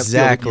that's the camp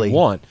exactly feel that you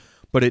want,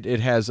 but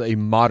it has a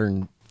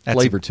modern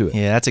flavor to it.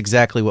 Yeah, that's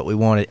exactly what we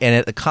wanted. And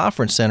at the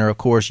conference center, of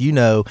course,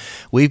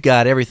 we've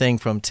got everything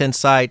from tent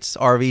sites,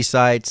 RV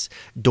sites,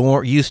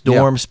 youth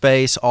dorm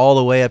space, all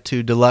the way up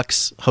to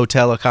deluxe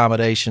hotel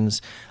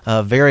accommodations.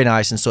 Very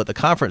nice. And so at the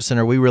conference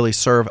center, we really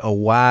serve a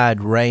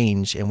wide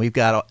range. And we've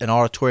got an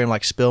auditorium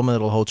like Spillman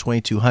that'll hold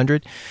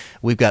 2,200.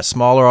 We've got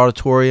smaller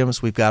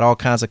auditoriums. We've got all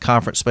kinds of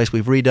conference space.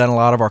 We've redone a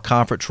lot of our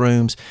conference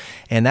rooms.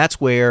 And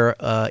that's where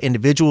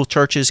individual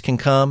churches can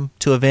come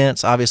to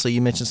events. Obviously,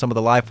 you mentioned some of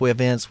the Lifeway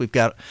events. We've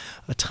got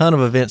a ton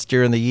of events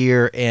during the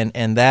year,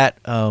 and that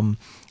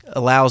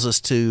allows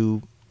us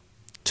to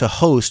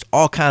host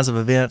all kinds of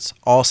events,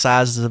 all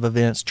sizes of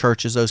events,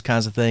 churches, those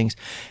kinds of things.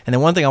 And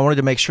then one thing I wanted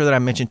to make sure that I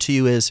mentioned to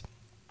you is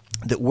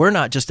that we're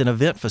not just an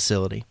event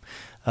facility.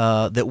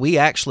 That we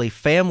actually,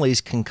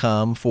 families can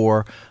come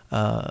for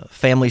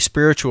family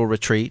spiritual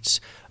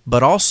retreats,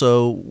 but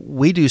also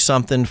we do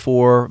something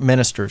for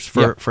ministers,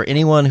 for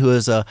anyone who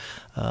is a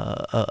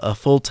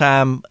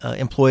full-time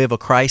employee of a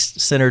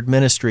Christ-centered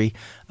ministry.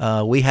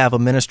 We have a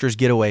minister's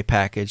getaway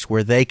package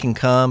where they can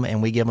come,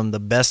 and we give them the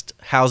best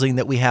housing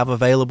that we have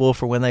available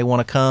for when they want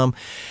to come,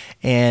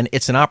 and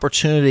it's an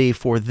opportunity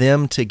for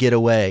them to get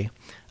away.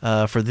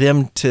 For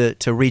them to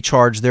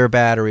recharge their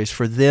batteries,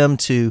 for them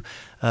to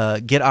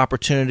get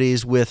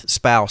opportunities with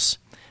spouse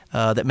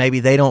that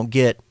maybe they don't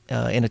get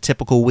in a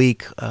typical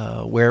week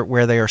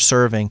where they are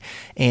serving.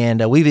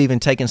 And we've even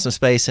taken some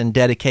space and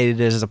dedicated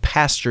it as a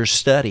pastor's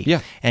study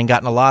and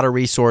gotten a lot of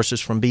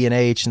resources from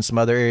B&H and some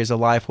other areas of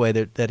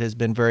Lifeway that has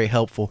been very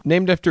helpful.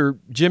 Named after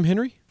Jim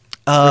Henry?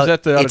 Or is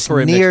that the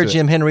auditorium it's near next to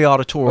Jim Henry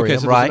Auditorium, okay,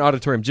 so right? There's an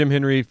auditorium. Jim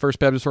Henry, First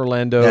Baptist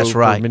Orlando. That's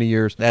right. For many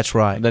years. That's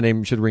right. That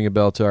name should ring a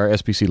bell to our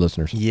SBC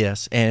listeners.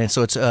 Yes, and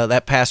so it's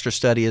that pastor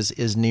study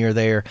is near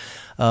there.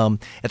 At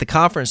the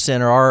conference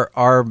center,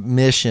 our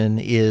mission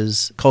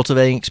is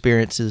cultivating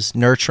experiences,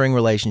 nurturing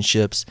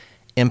relationships,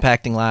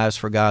 impacting lives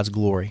for God's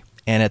glory.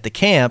 And at the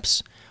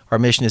camps, our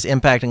mission is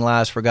impacting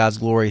lives for God's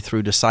glory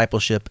through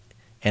discipleship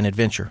and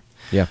adventure.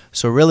 Yeah.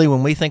 So really,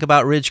 when we think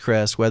about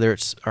Ridgecrest, whether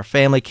it's our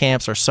family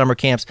camps, our summer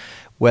camps,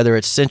 whether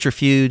it's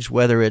Centrifuge,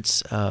 whether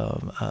it's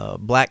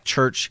Black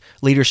Church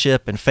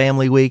Leadership and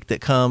Family Week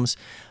that comes,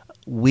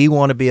 we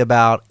want to be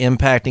about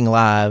impacting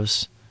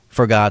lives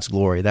for God's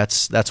glory.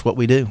 That's what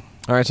we do.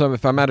 All right, so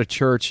if I'm at a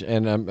church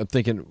and I'm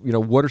thinking,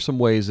 what are some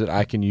ways that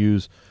I can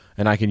use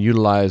and I can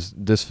utilize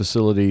this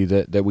facility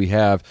that we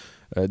have,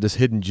 this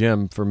hidden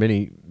gem for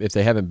many, if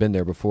they haven't been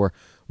there before,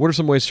 what are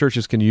some ways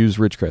churches can use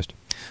Ridgecrest?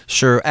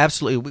 Sure,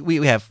 absolutely.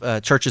 We have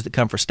churches that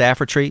come for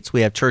staff retreats.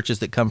 We have churches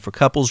that come for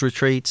couples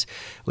retreats.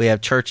 We have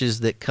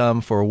churches that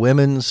come for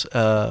women's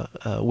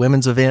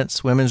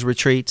events, women's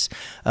retreats.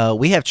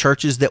 We have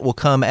churches that will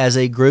come as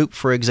a group,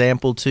 for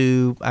example,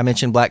 I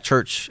mentioned Black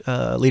Church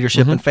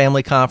Leadership and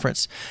Family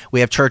Conference. We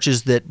have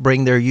churches that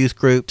bring their youth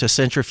group to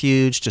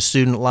Centrifuge, to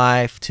Student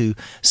Life, to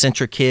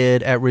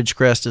CentriKid at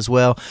Ridgecrest as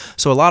well.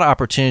 So a lot of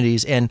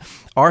opportunities. And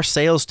our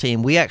sales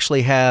team, we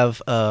actually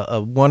have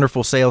a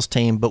wonderful sales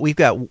team, but we've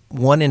got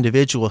one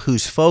individual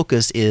whose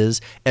focus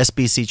is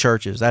SBC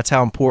churches. That's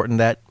how important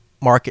that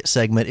market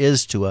segment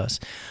is to us.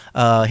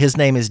 His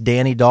name is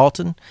Danny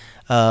Dalton.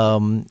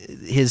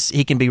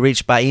 He can be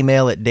reached by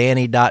email at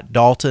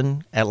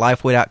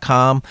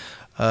danny.dalton@lifeway.com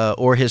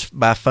or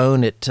by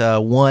phone at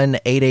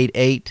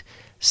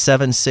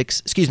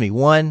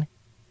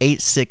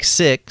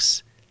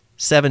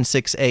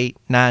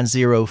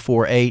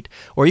 1-866-768-9048,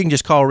 or you can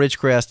just call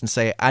Ridgecrest and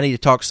say, I need to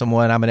talk to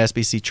someone. I'm an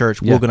SBC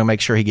church. We're going to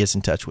make sure he gets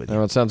in touch with you.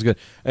 Oh, it sounds good.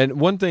 And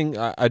one thing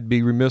I'd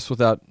be remiss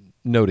without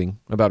noting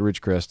about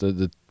Ridgecrest,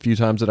 the few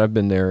times that I've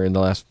been there in the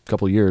last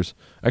couple of years,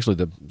 actually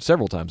the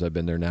several times I've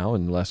been there now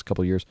in the last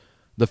couple of years,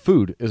 the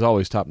food is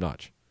always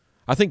top-notch.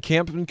 I think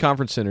camp and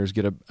conference centers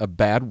get a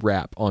bad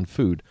rap on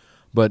food,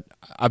 but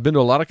I've been to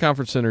a lot of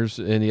conference centers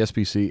in the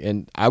SBC,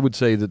 and I would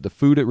say that the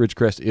food at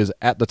Ridgecrest is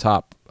at the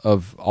top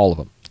of all of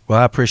them. Well,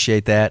 I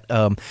appreciate that.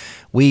 I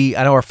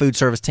know our food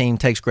service team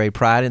takes great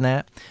pride in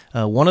that.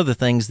 One of the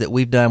things that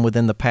we've done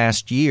within the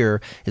past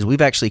year is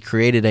we've actually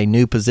created a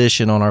new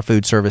position on our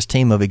food service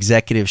team of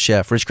executive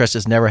chef. Ridgecrest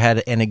has never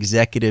had an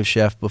executive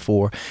chef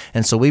before,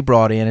 and so we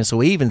brought in, and so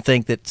we even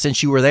think that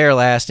since you were there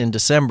last in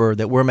December,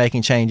 that we're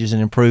making changes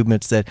and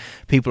improvements that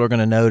people are going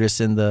to notice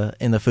in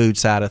the food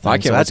side of things. I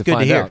can't so wait that's to good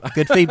find to hear. out.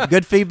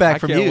 Good feedback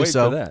from I can't you. wait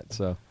for that.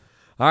 So.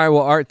 All right,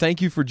 well, Art,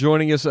 thank you for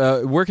joining us.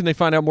 Where can they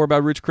find out more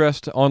about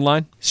Ridgecrest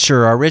online?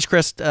 Sure. Our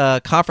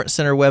Ridgecrest Conference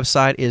Center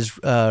website is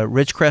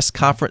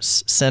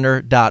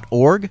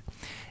ridgecrestconferencecenter.org,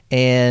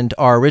 and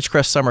our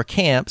Ridgecrest Summer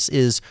Camps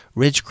is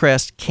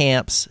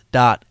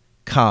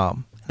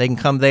ridgecrestcamps.com. They can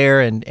come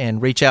there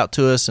and reach out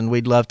to us, and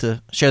we'd love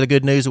to share the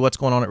good news of what's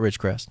going on at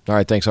Ridgecrest. All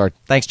right, thanks, Art.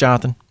 Thanks,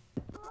 Jonathan.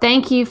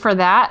 Thank you for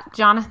that,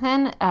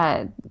 Jonathan.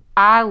 I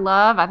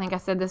think I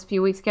said this a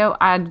few weeks ago,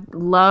 I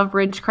love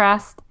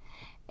Ridgecrest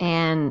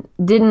and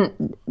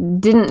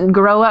didn't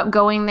grow up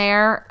going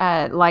there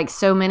like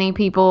so many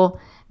people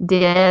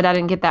did. I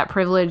didn't get that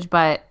privilege,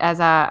 but as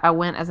I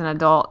went as an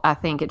adult, I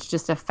think it's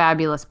just a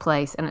fabulous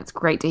place, and it's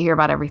great to hear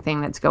about everything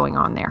that's going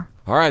on there.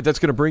 All right, that's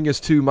going to bring us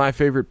to my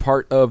favorite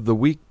part of the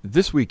week,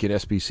 this week in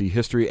SBC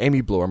history. Amy,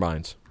 blow our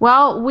minds.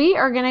 Well, we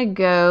are going to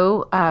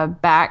go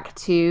back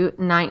to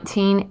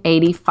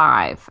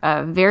 1985,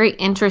 a very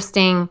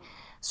interesting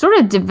sort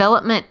of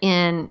development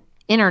in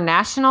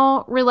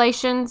international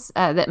relations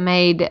that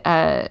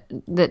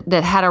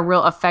had a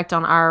real effect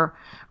on our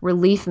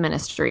relief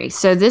ministry.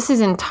 So this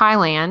is in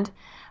Thailand.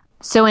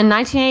 So in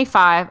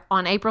 1985,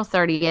 on April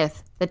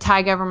 30th, the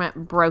Thai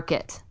government broke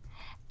it,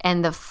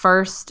 and the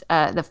first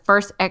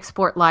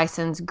export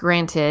license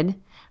granted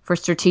for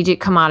strategic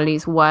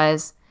commodities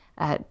was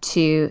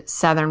to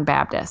Southern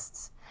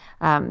Baptists.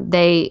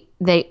 They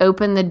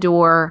opened the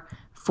door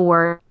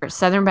for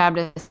Southern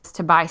Baptists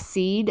to buy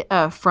seed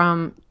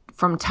from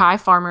Thai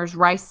farmers,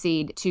 rice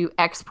seed, to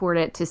export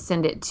it, to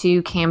send it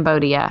to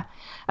Cambodia,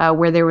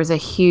 where there was a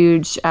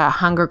huge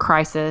hunger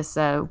crisis,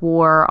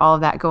 war, all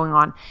of that going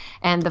on.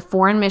 And the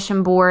Foreign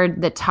Mission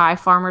Board, the Thai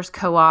Farmers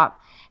Co-op,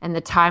 and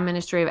the Thai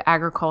Ministry of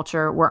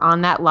Agriculture were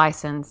on that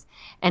license.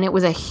 And it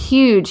was a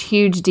huge,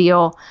 huge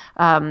deal.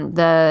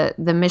 The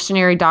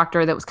missionary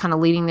doctor that was kind of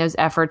leading those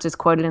efforts is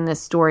quoted in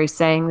this story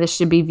saying this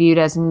should be viewed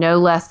as no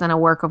less than a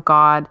work of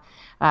God,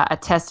 a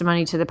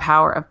testimony to the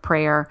power of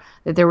prayer,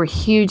 that there were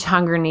huge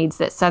hunger needs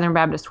that Southern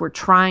Baptists were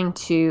trying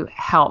to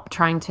help,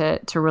 trying to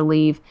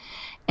relieve.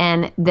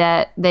 And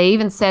that they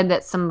even said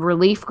that some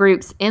relief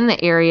groups in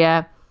the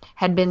area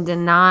had been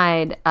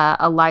denied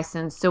a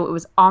license. So it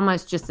was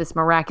almost just this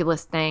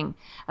miraculous thing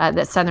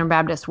that Southern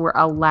Baptists were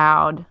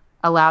allowed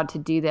to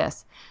do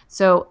this.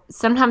 So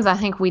sometimes I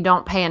think we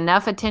don't pay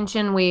enough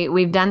attention.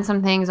 We've done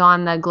some things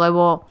on the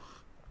global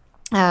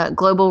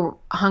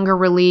hunger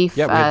relief.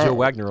 Yeah, we had Joe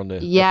Wagner on the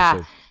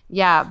episode.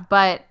 Yeah,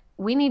 but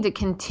we need to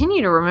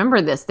continue to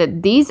remember this,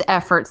 that these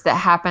efforts that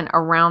happen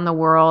around the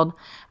world,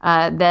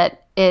 and that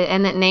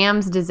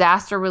NAM's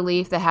disaster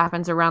relief that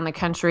happens around the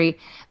country,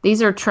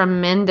 these are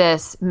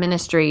tremendous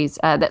ministries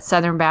that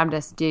Southern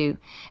Baptists do.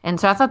 And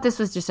so I thought this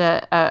was just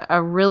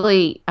a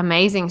really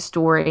amazing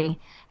story,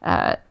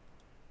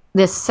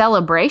 this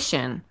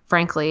celebration,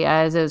 frankly,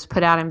 as it was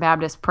put out in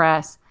Baptist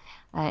Press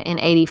in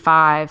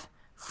 85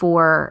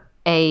 for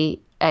a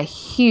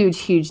huge,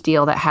 huge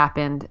deal that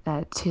happened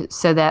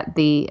so that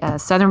the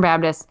Southern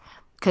Baptists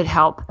could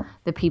help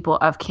the people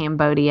of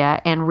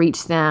Cambodia and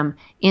reach them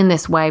in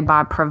this way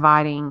by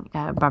providing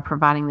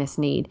this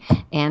need.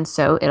 And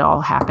so it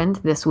all happened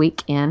this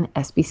week in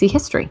SBC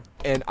history.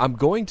 And I'm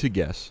going to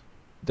guess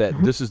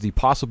that this is the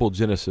possible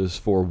genesis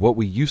for what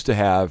we used to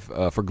have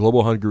for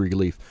global hunger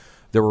relief.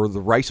 There were the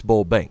Rice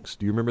Bowl banks.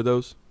 Do you remember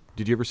those?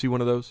 Did you ever see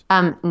one of those?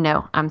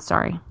 No, I'm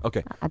sorry.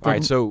 Okay. All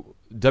right. So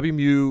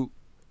WMU,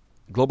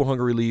 Global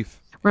Hunger Relief.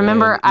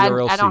 Remember, I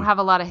don't have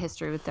a lot of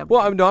history with WMU.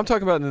 Well, no, I'm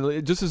talking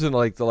about just as in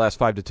like the last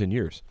 5 to 10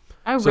 years.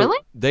 Oh, so really?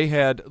 They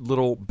had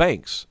little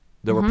banks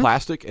that were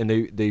plastic, and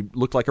they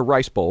looked like a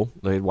rice bowl.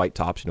 They had white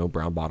tops,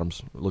 brown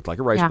bottoms. It looked like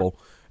a rice bowl.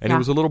 And it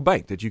was a little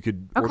bank that you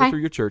could order through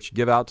your church,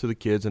 give out to the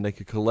kids, and they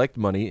could collect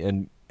money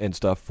and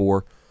stuff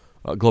for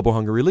global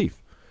hunger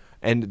relief.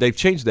 And they've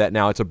changed that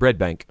now. It's a bread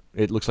bank.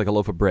 It looks like a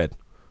loaf of bread.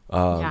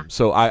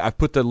 So I've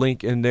put the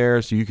link in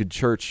there so you could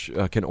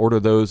can order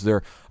those.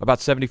 They're about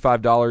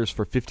 $75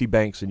 for 50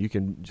 banks, and you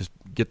can just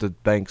get the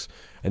banks,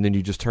 and then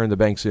you just turn the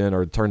banks in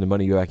or turn the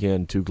money back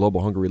in to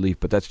Global Hunger Relief.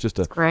 But that's just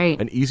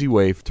an easy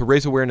way to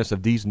raise awareness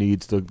of these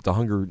needs, the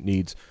hunger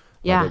needs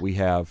that we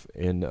have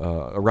in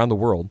around the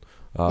world.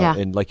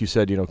 And like you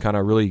said, kind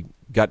of really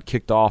got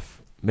kicked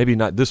off, maybe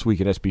not this week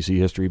in SBC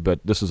history, but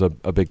this is a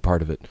big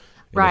part of it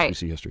in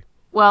SBC history.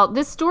 Well,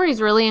 this story is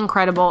really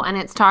incredible, and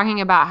it's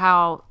talking about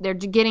how they're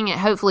getting it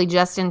hopefully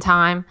just in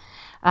time,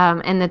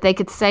 and that they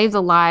could save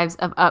the lives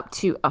of up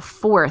to a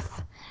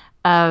fourth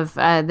of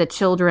the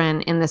children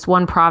in this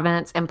one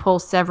province and pull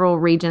several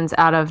regions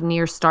out of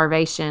near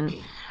starvation.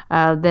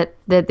 That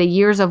the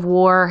years of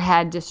war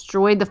had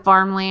destroyed the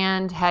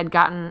farmland, had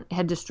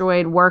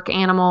destroyed work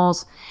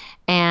animals,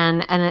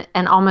 and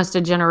almost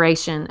a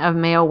generation of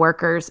male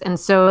workers. And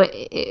so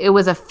it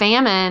was a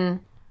famine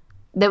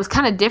that was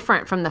kind of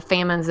different from the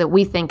famines that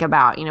we think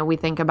about. We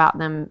think about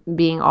them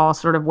being all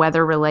sort of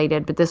weather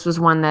related, but this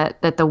was one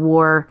that the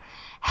war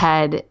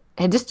had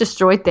just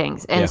destroyed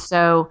things. And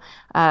so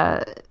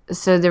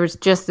there was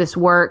just this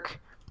work,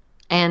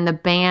 and the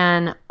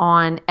ban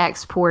on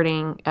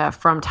exporting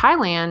from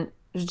Thailand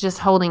was just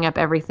holding up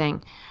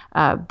everything.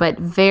 but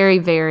very,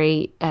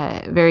 very,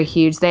 very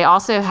huge. They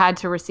also had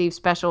to receive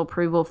special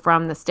approval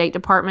from the State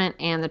Department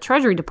and the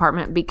Treasury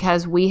Department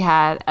because we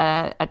had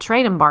a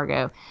trade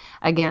embargo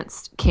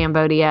against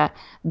Cambodia.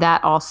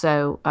 That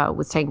also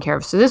was taken care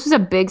of. So this was a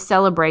big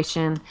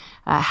celebration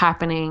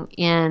happening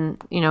in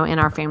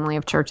our family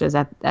of churches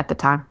at the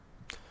time.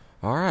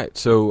 All right.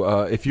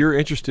 So if you're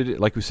interested,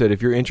 like we said,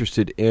 if you're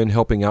interested in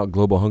helping out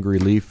Global Hunger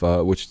Relief,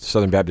 which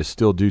Southern Baptists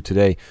still do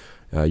today,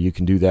 you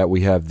can do that.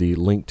 We have the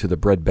link to the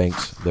bread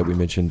banks that we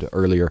mentioned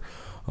earlier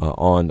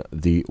on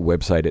the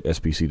website at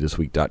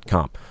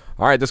sbcthisweek.com.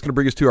 All right, that's going to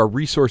bring us to our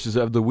resources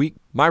of the week.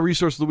 My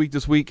resource of the week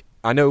this week,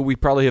 I know we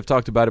probably have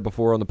talked about it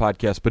before on the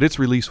podcast, but it's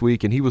release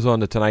week, and he was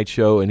on The Tonight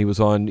Show, and he was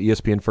on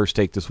ESPN First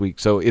Take this week.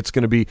 So it's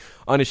going to be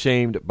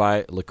Unashamed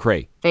by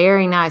Lecrae.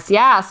 Very nice.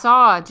 Yeah, I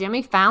saw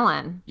Jimmy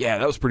Fallon. Yeah,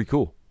 that was pretty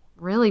cool.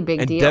 Really big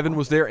deal. And Devin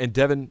was there, and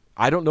Devin,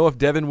 I don't know if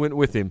Devin went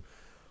with him,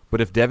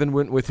 but if Devin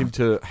went with him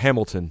to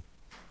Hamilton,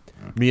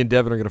 me and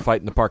Devin are going to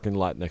fight in the parking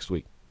lot next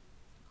week.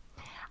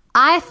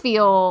 I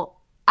feel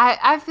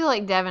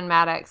like Devin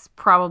Maddox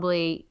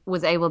probably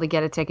was able to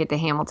get a ticket to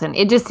Hamilton.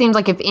 It just seems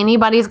like if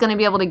anybody's going to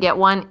be able to get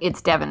one,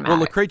 it's Devin Maddox.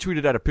 Well, Lecrae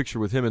tweeted out a picture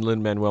with him and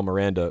Lin-Manuel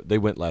Miranda. They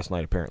went last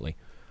night, apparently.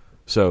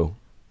 So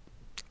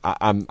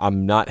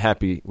I'm not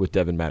happy with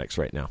Devin Maddox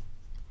right now.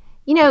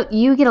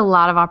 You get a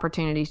lot of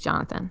opportunities,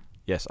 Jonathan.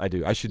 Yes, I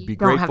do. I should be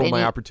grateful for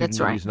my opportunities,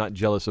 right. Not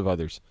jealous of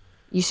others.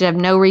 You should have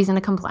no reason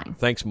to complain.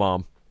 Thanks,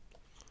 Mom.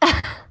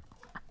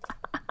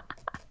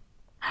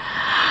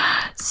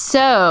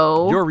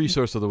 So, your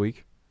resource of the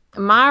week.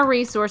 My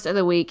resource of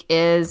the week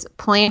is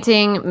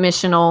Planting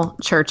Missional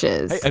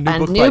Churches. Hey, a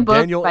new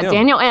book by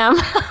Daniel M.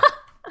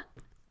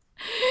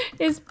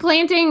 is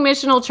Planting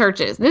Missional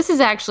Churches. This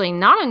is actually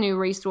not a new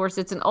resource.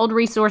 It's an old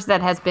resource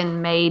that has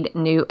been made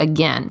new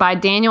again by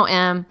Daniel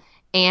M.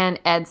 and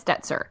Ed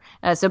Stetzer.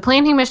 So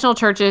Planting Missional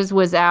Churches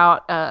was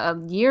out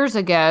years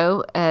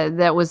ago.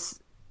 That was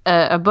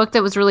a book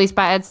that was released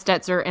by Ed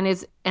Stetzer, and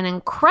is an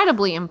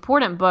incredibly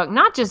important book,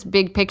 not just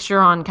big picture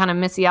on kind of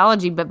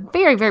missiology, but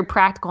very, very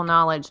practical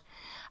knowledge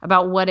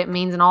about what it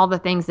means and all the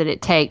things that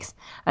it takes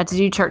to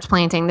do church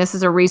planting. This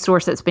is a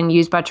resource that's been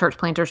used by church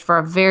planters for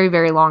a very,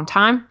 very long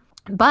time.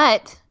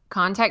 But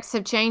contexts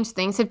have changed,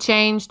 things have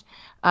changed,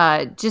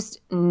 just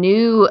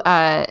new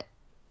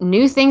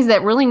things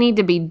that really need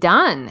to be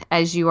done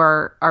as you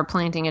are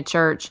planting a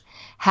church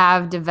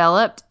have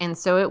developed, and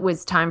so it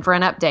was time for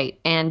an update.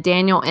 And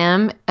Daniel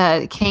M.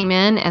 Came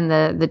in, and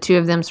the two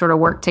of them sort of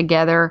worked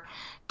together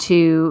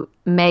to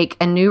make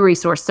a new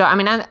resource. So,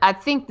 I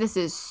think this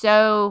is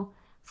so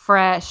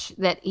fresh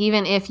that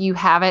even if you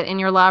have it in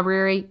your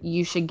library,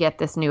 you should get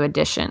this new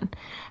edition.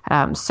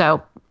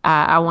 So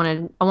I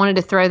wanted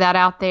to throw that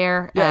out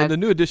there. Yeah, and the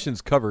new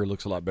edition's cover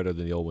looks a lot better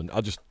than the old one.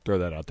 I'll just throw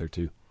that out there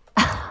too.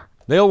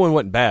 The old one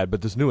wasn't bad,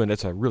 but this new one,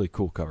 it's a really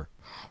cool cover.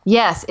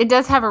 Yes, it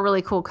does have a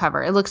really cool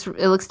cover. It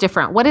looks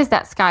different. What is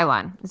that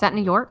skyline? Is that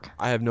New York?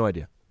 I have no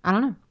idea. I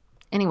don't know.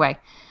 Anyway,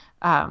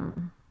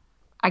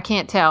 I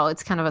can't tell.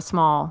 It's kind of a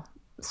small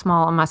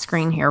on my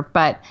screen here,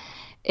 but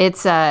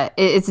it's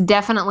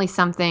definitely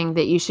something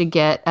that you should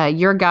get.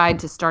 Your Guide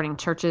to Starting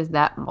Churches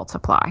That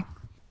Multiply.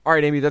 All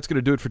right, Amy, that's going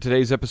to do it for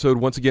today's episode.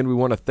 Once again, we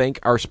want to thank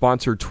our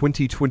sponsor,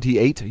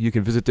 2028. You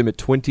can visit them at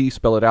 20,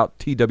 spell it out,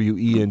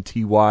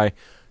 TWENTY,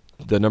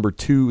 the number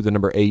 2, the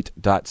number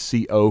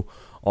 8.co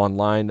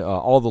online.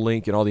 All the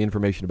link and all the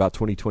information about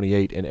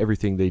 2028 and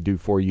everything they do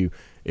for you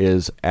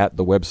is at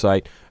the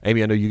website.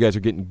 Amy, I know you guys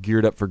are getting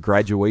geared up for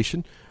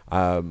graduation.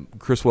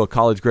 Criswell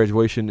College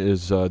graduation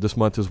is this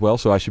month as well,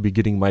 so I should be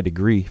getting my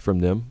degree from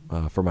them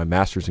for my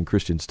master's in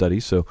Christian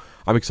studies. So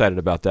I'm excited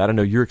about that. I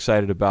know you're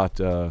excited about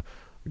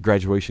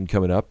graduation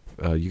coming up.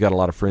 You got a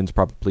lot of friends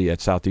probably at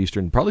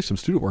Southeastern, probably some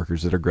student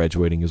workers that are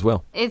graduating as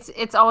well.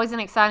 It's always an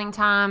exciting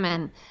time,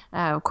 and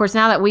of course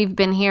now that we've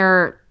been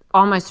here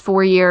almost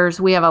 4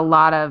 years, we have a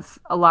lot of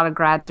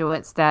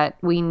graduates that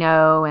we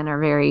know and are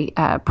very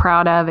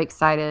proud of,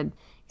 excited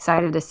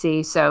to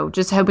see. So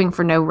just hoping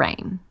for no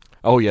rain.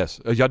 Oh, yes.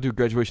 Y'all do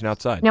graduation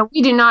outside? No,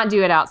 we do not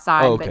do it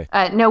outside. Oh, okay.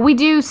 But, no, we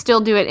do still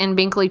do it in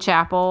Binkley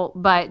Chapel,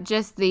 but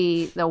just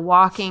the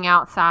walking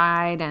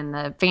outside and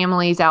the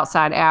families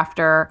outside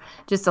after,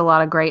 just a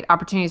lot of great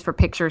opportunities for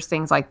pictures,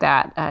 things like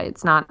that.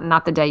 It's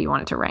not the day you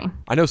want it to rain.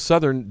 I know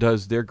Southern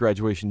does their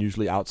graduation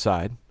usually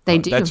outside. They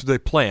do. That's the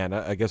plan.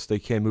 I guess they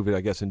can move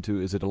it,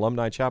 into, is it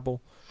Alumni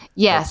Chapel?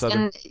 Yes,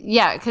 and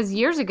because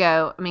years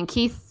ago,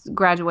 Keith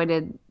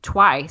graduated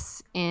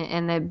twice,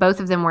 and both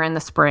of them were in the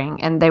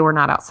spring, and they were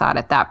not outside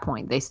at that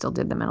point. They still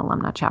did them in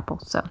Alumni Chapel.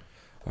 So,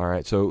 all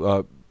right.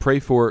 So pray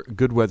for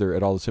good weather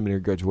at all the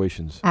seminary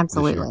graduations.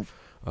 Absolutely.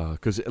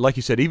 Because, like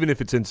you said, even if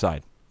it's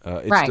inside,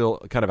 it's right. still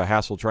kind of a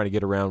hassle trying to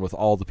get around with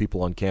all the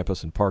people on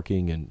campus and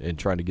parking and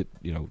trying to get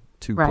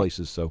two right.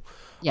 places. So,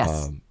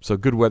 yes. So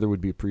good weather would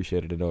be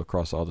appreciated, I know,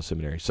 across all the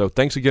seminaries. So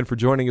thanks again for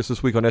joining us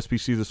this week on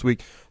SBC This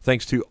Week.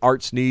 Thanks to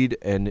Art Sneed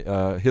and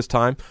his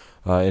time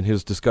and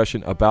his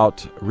discussion about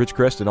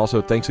Ridgecrest. And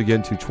also thanks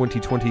again to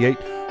 2028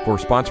 for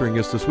sponsoring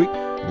us this week.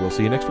 And we'll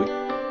see you next week.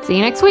 See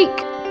you next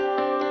week.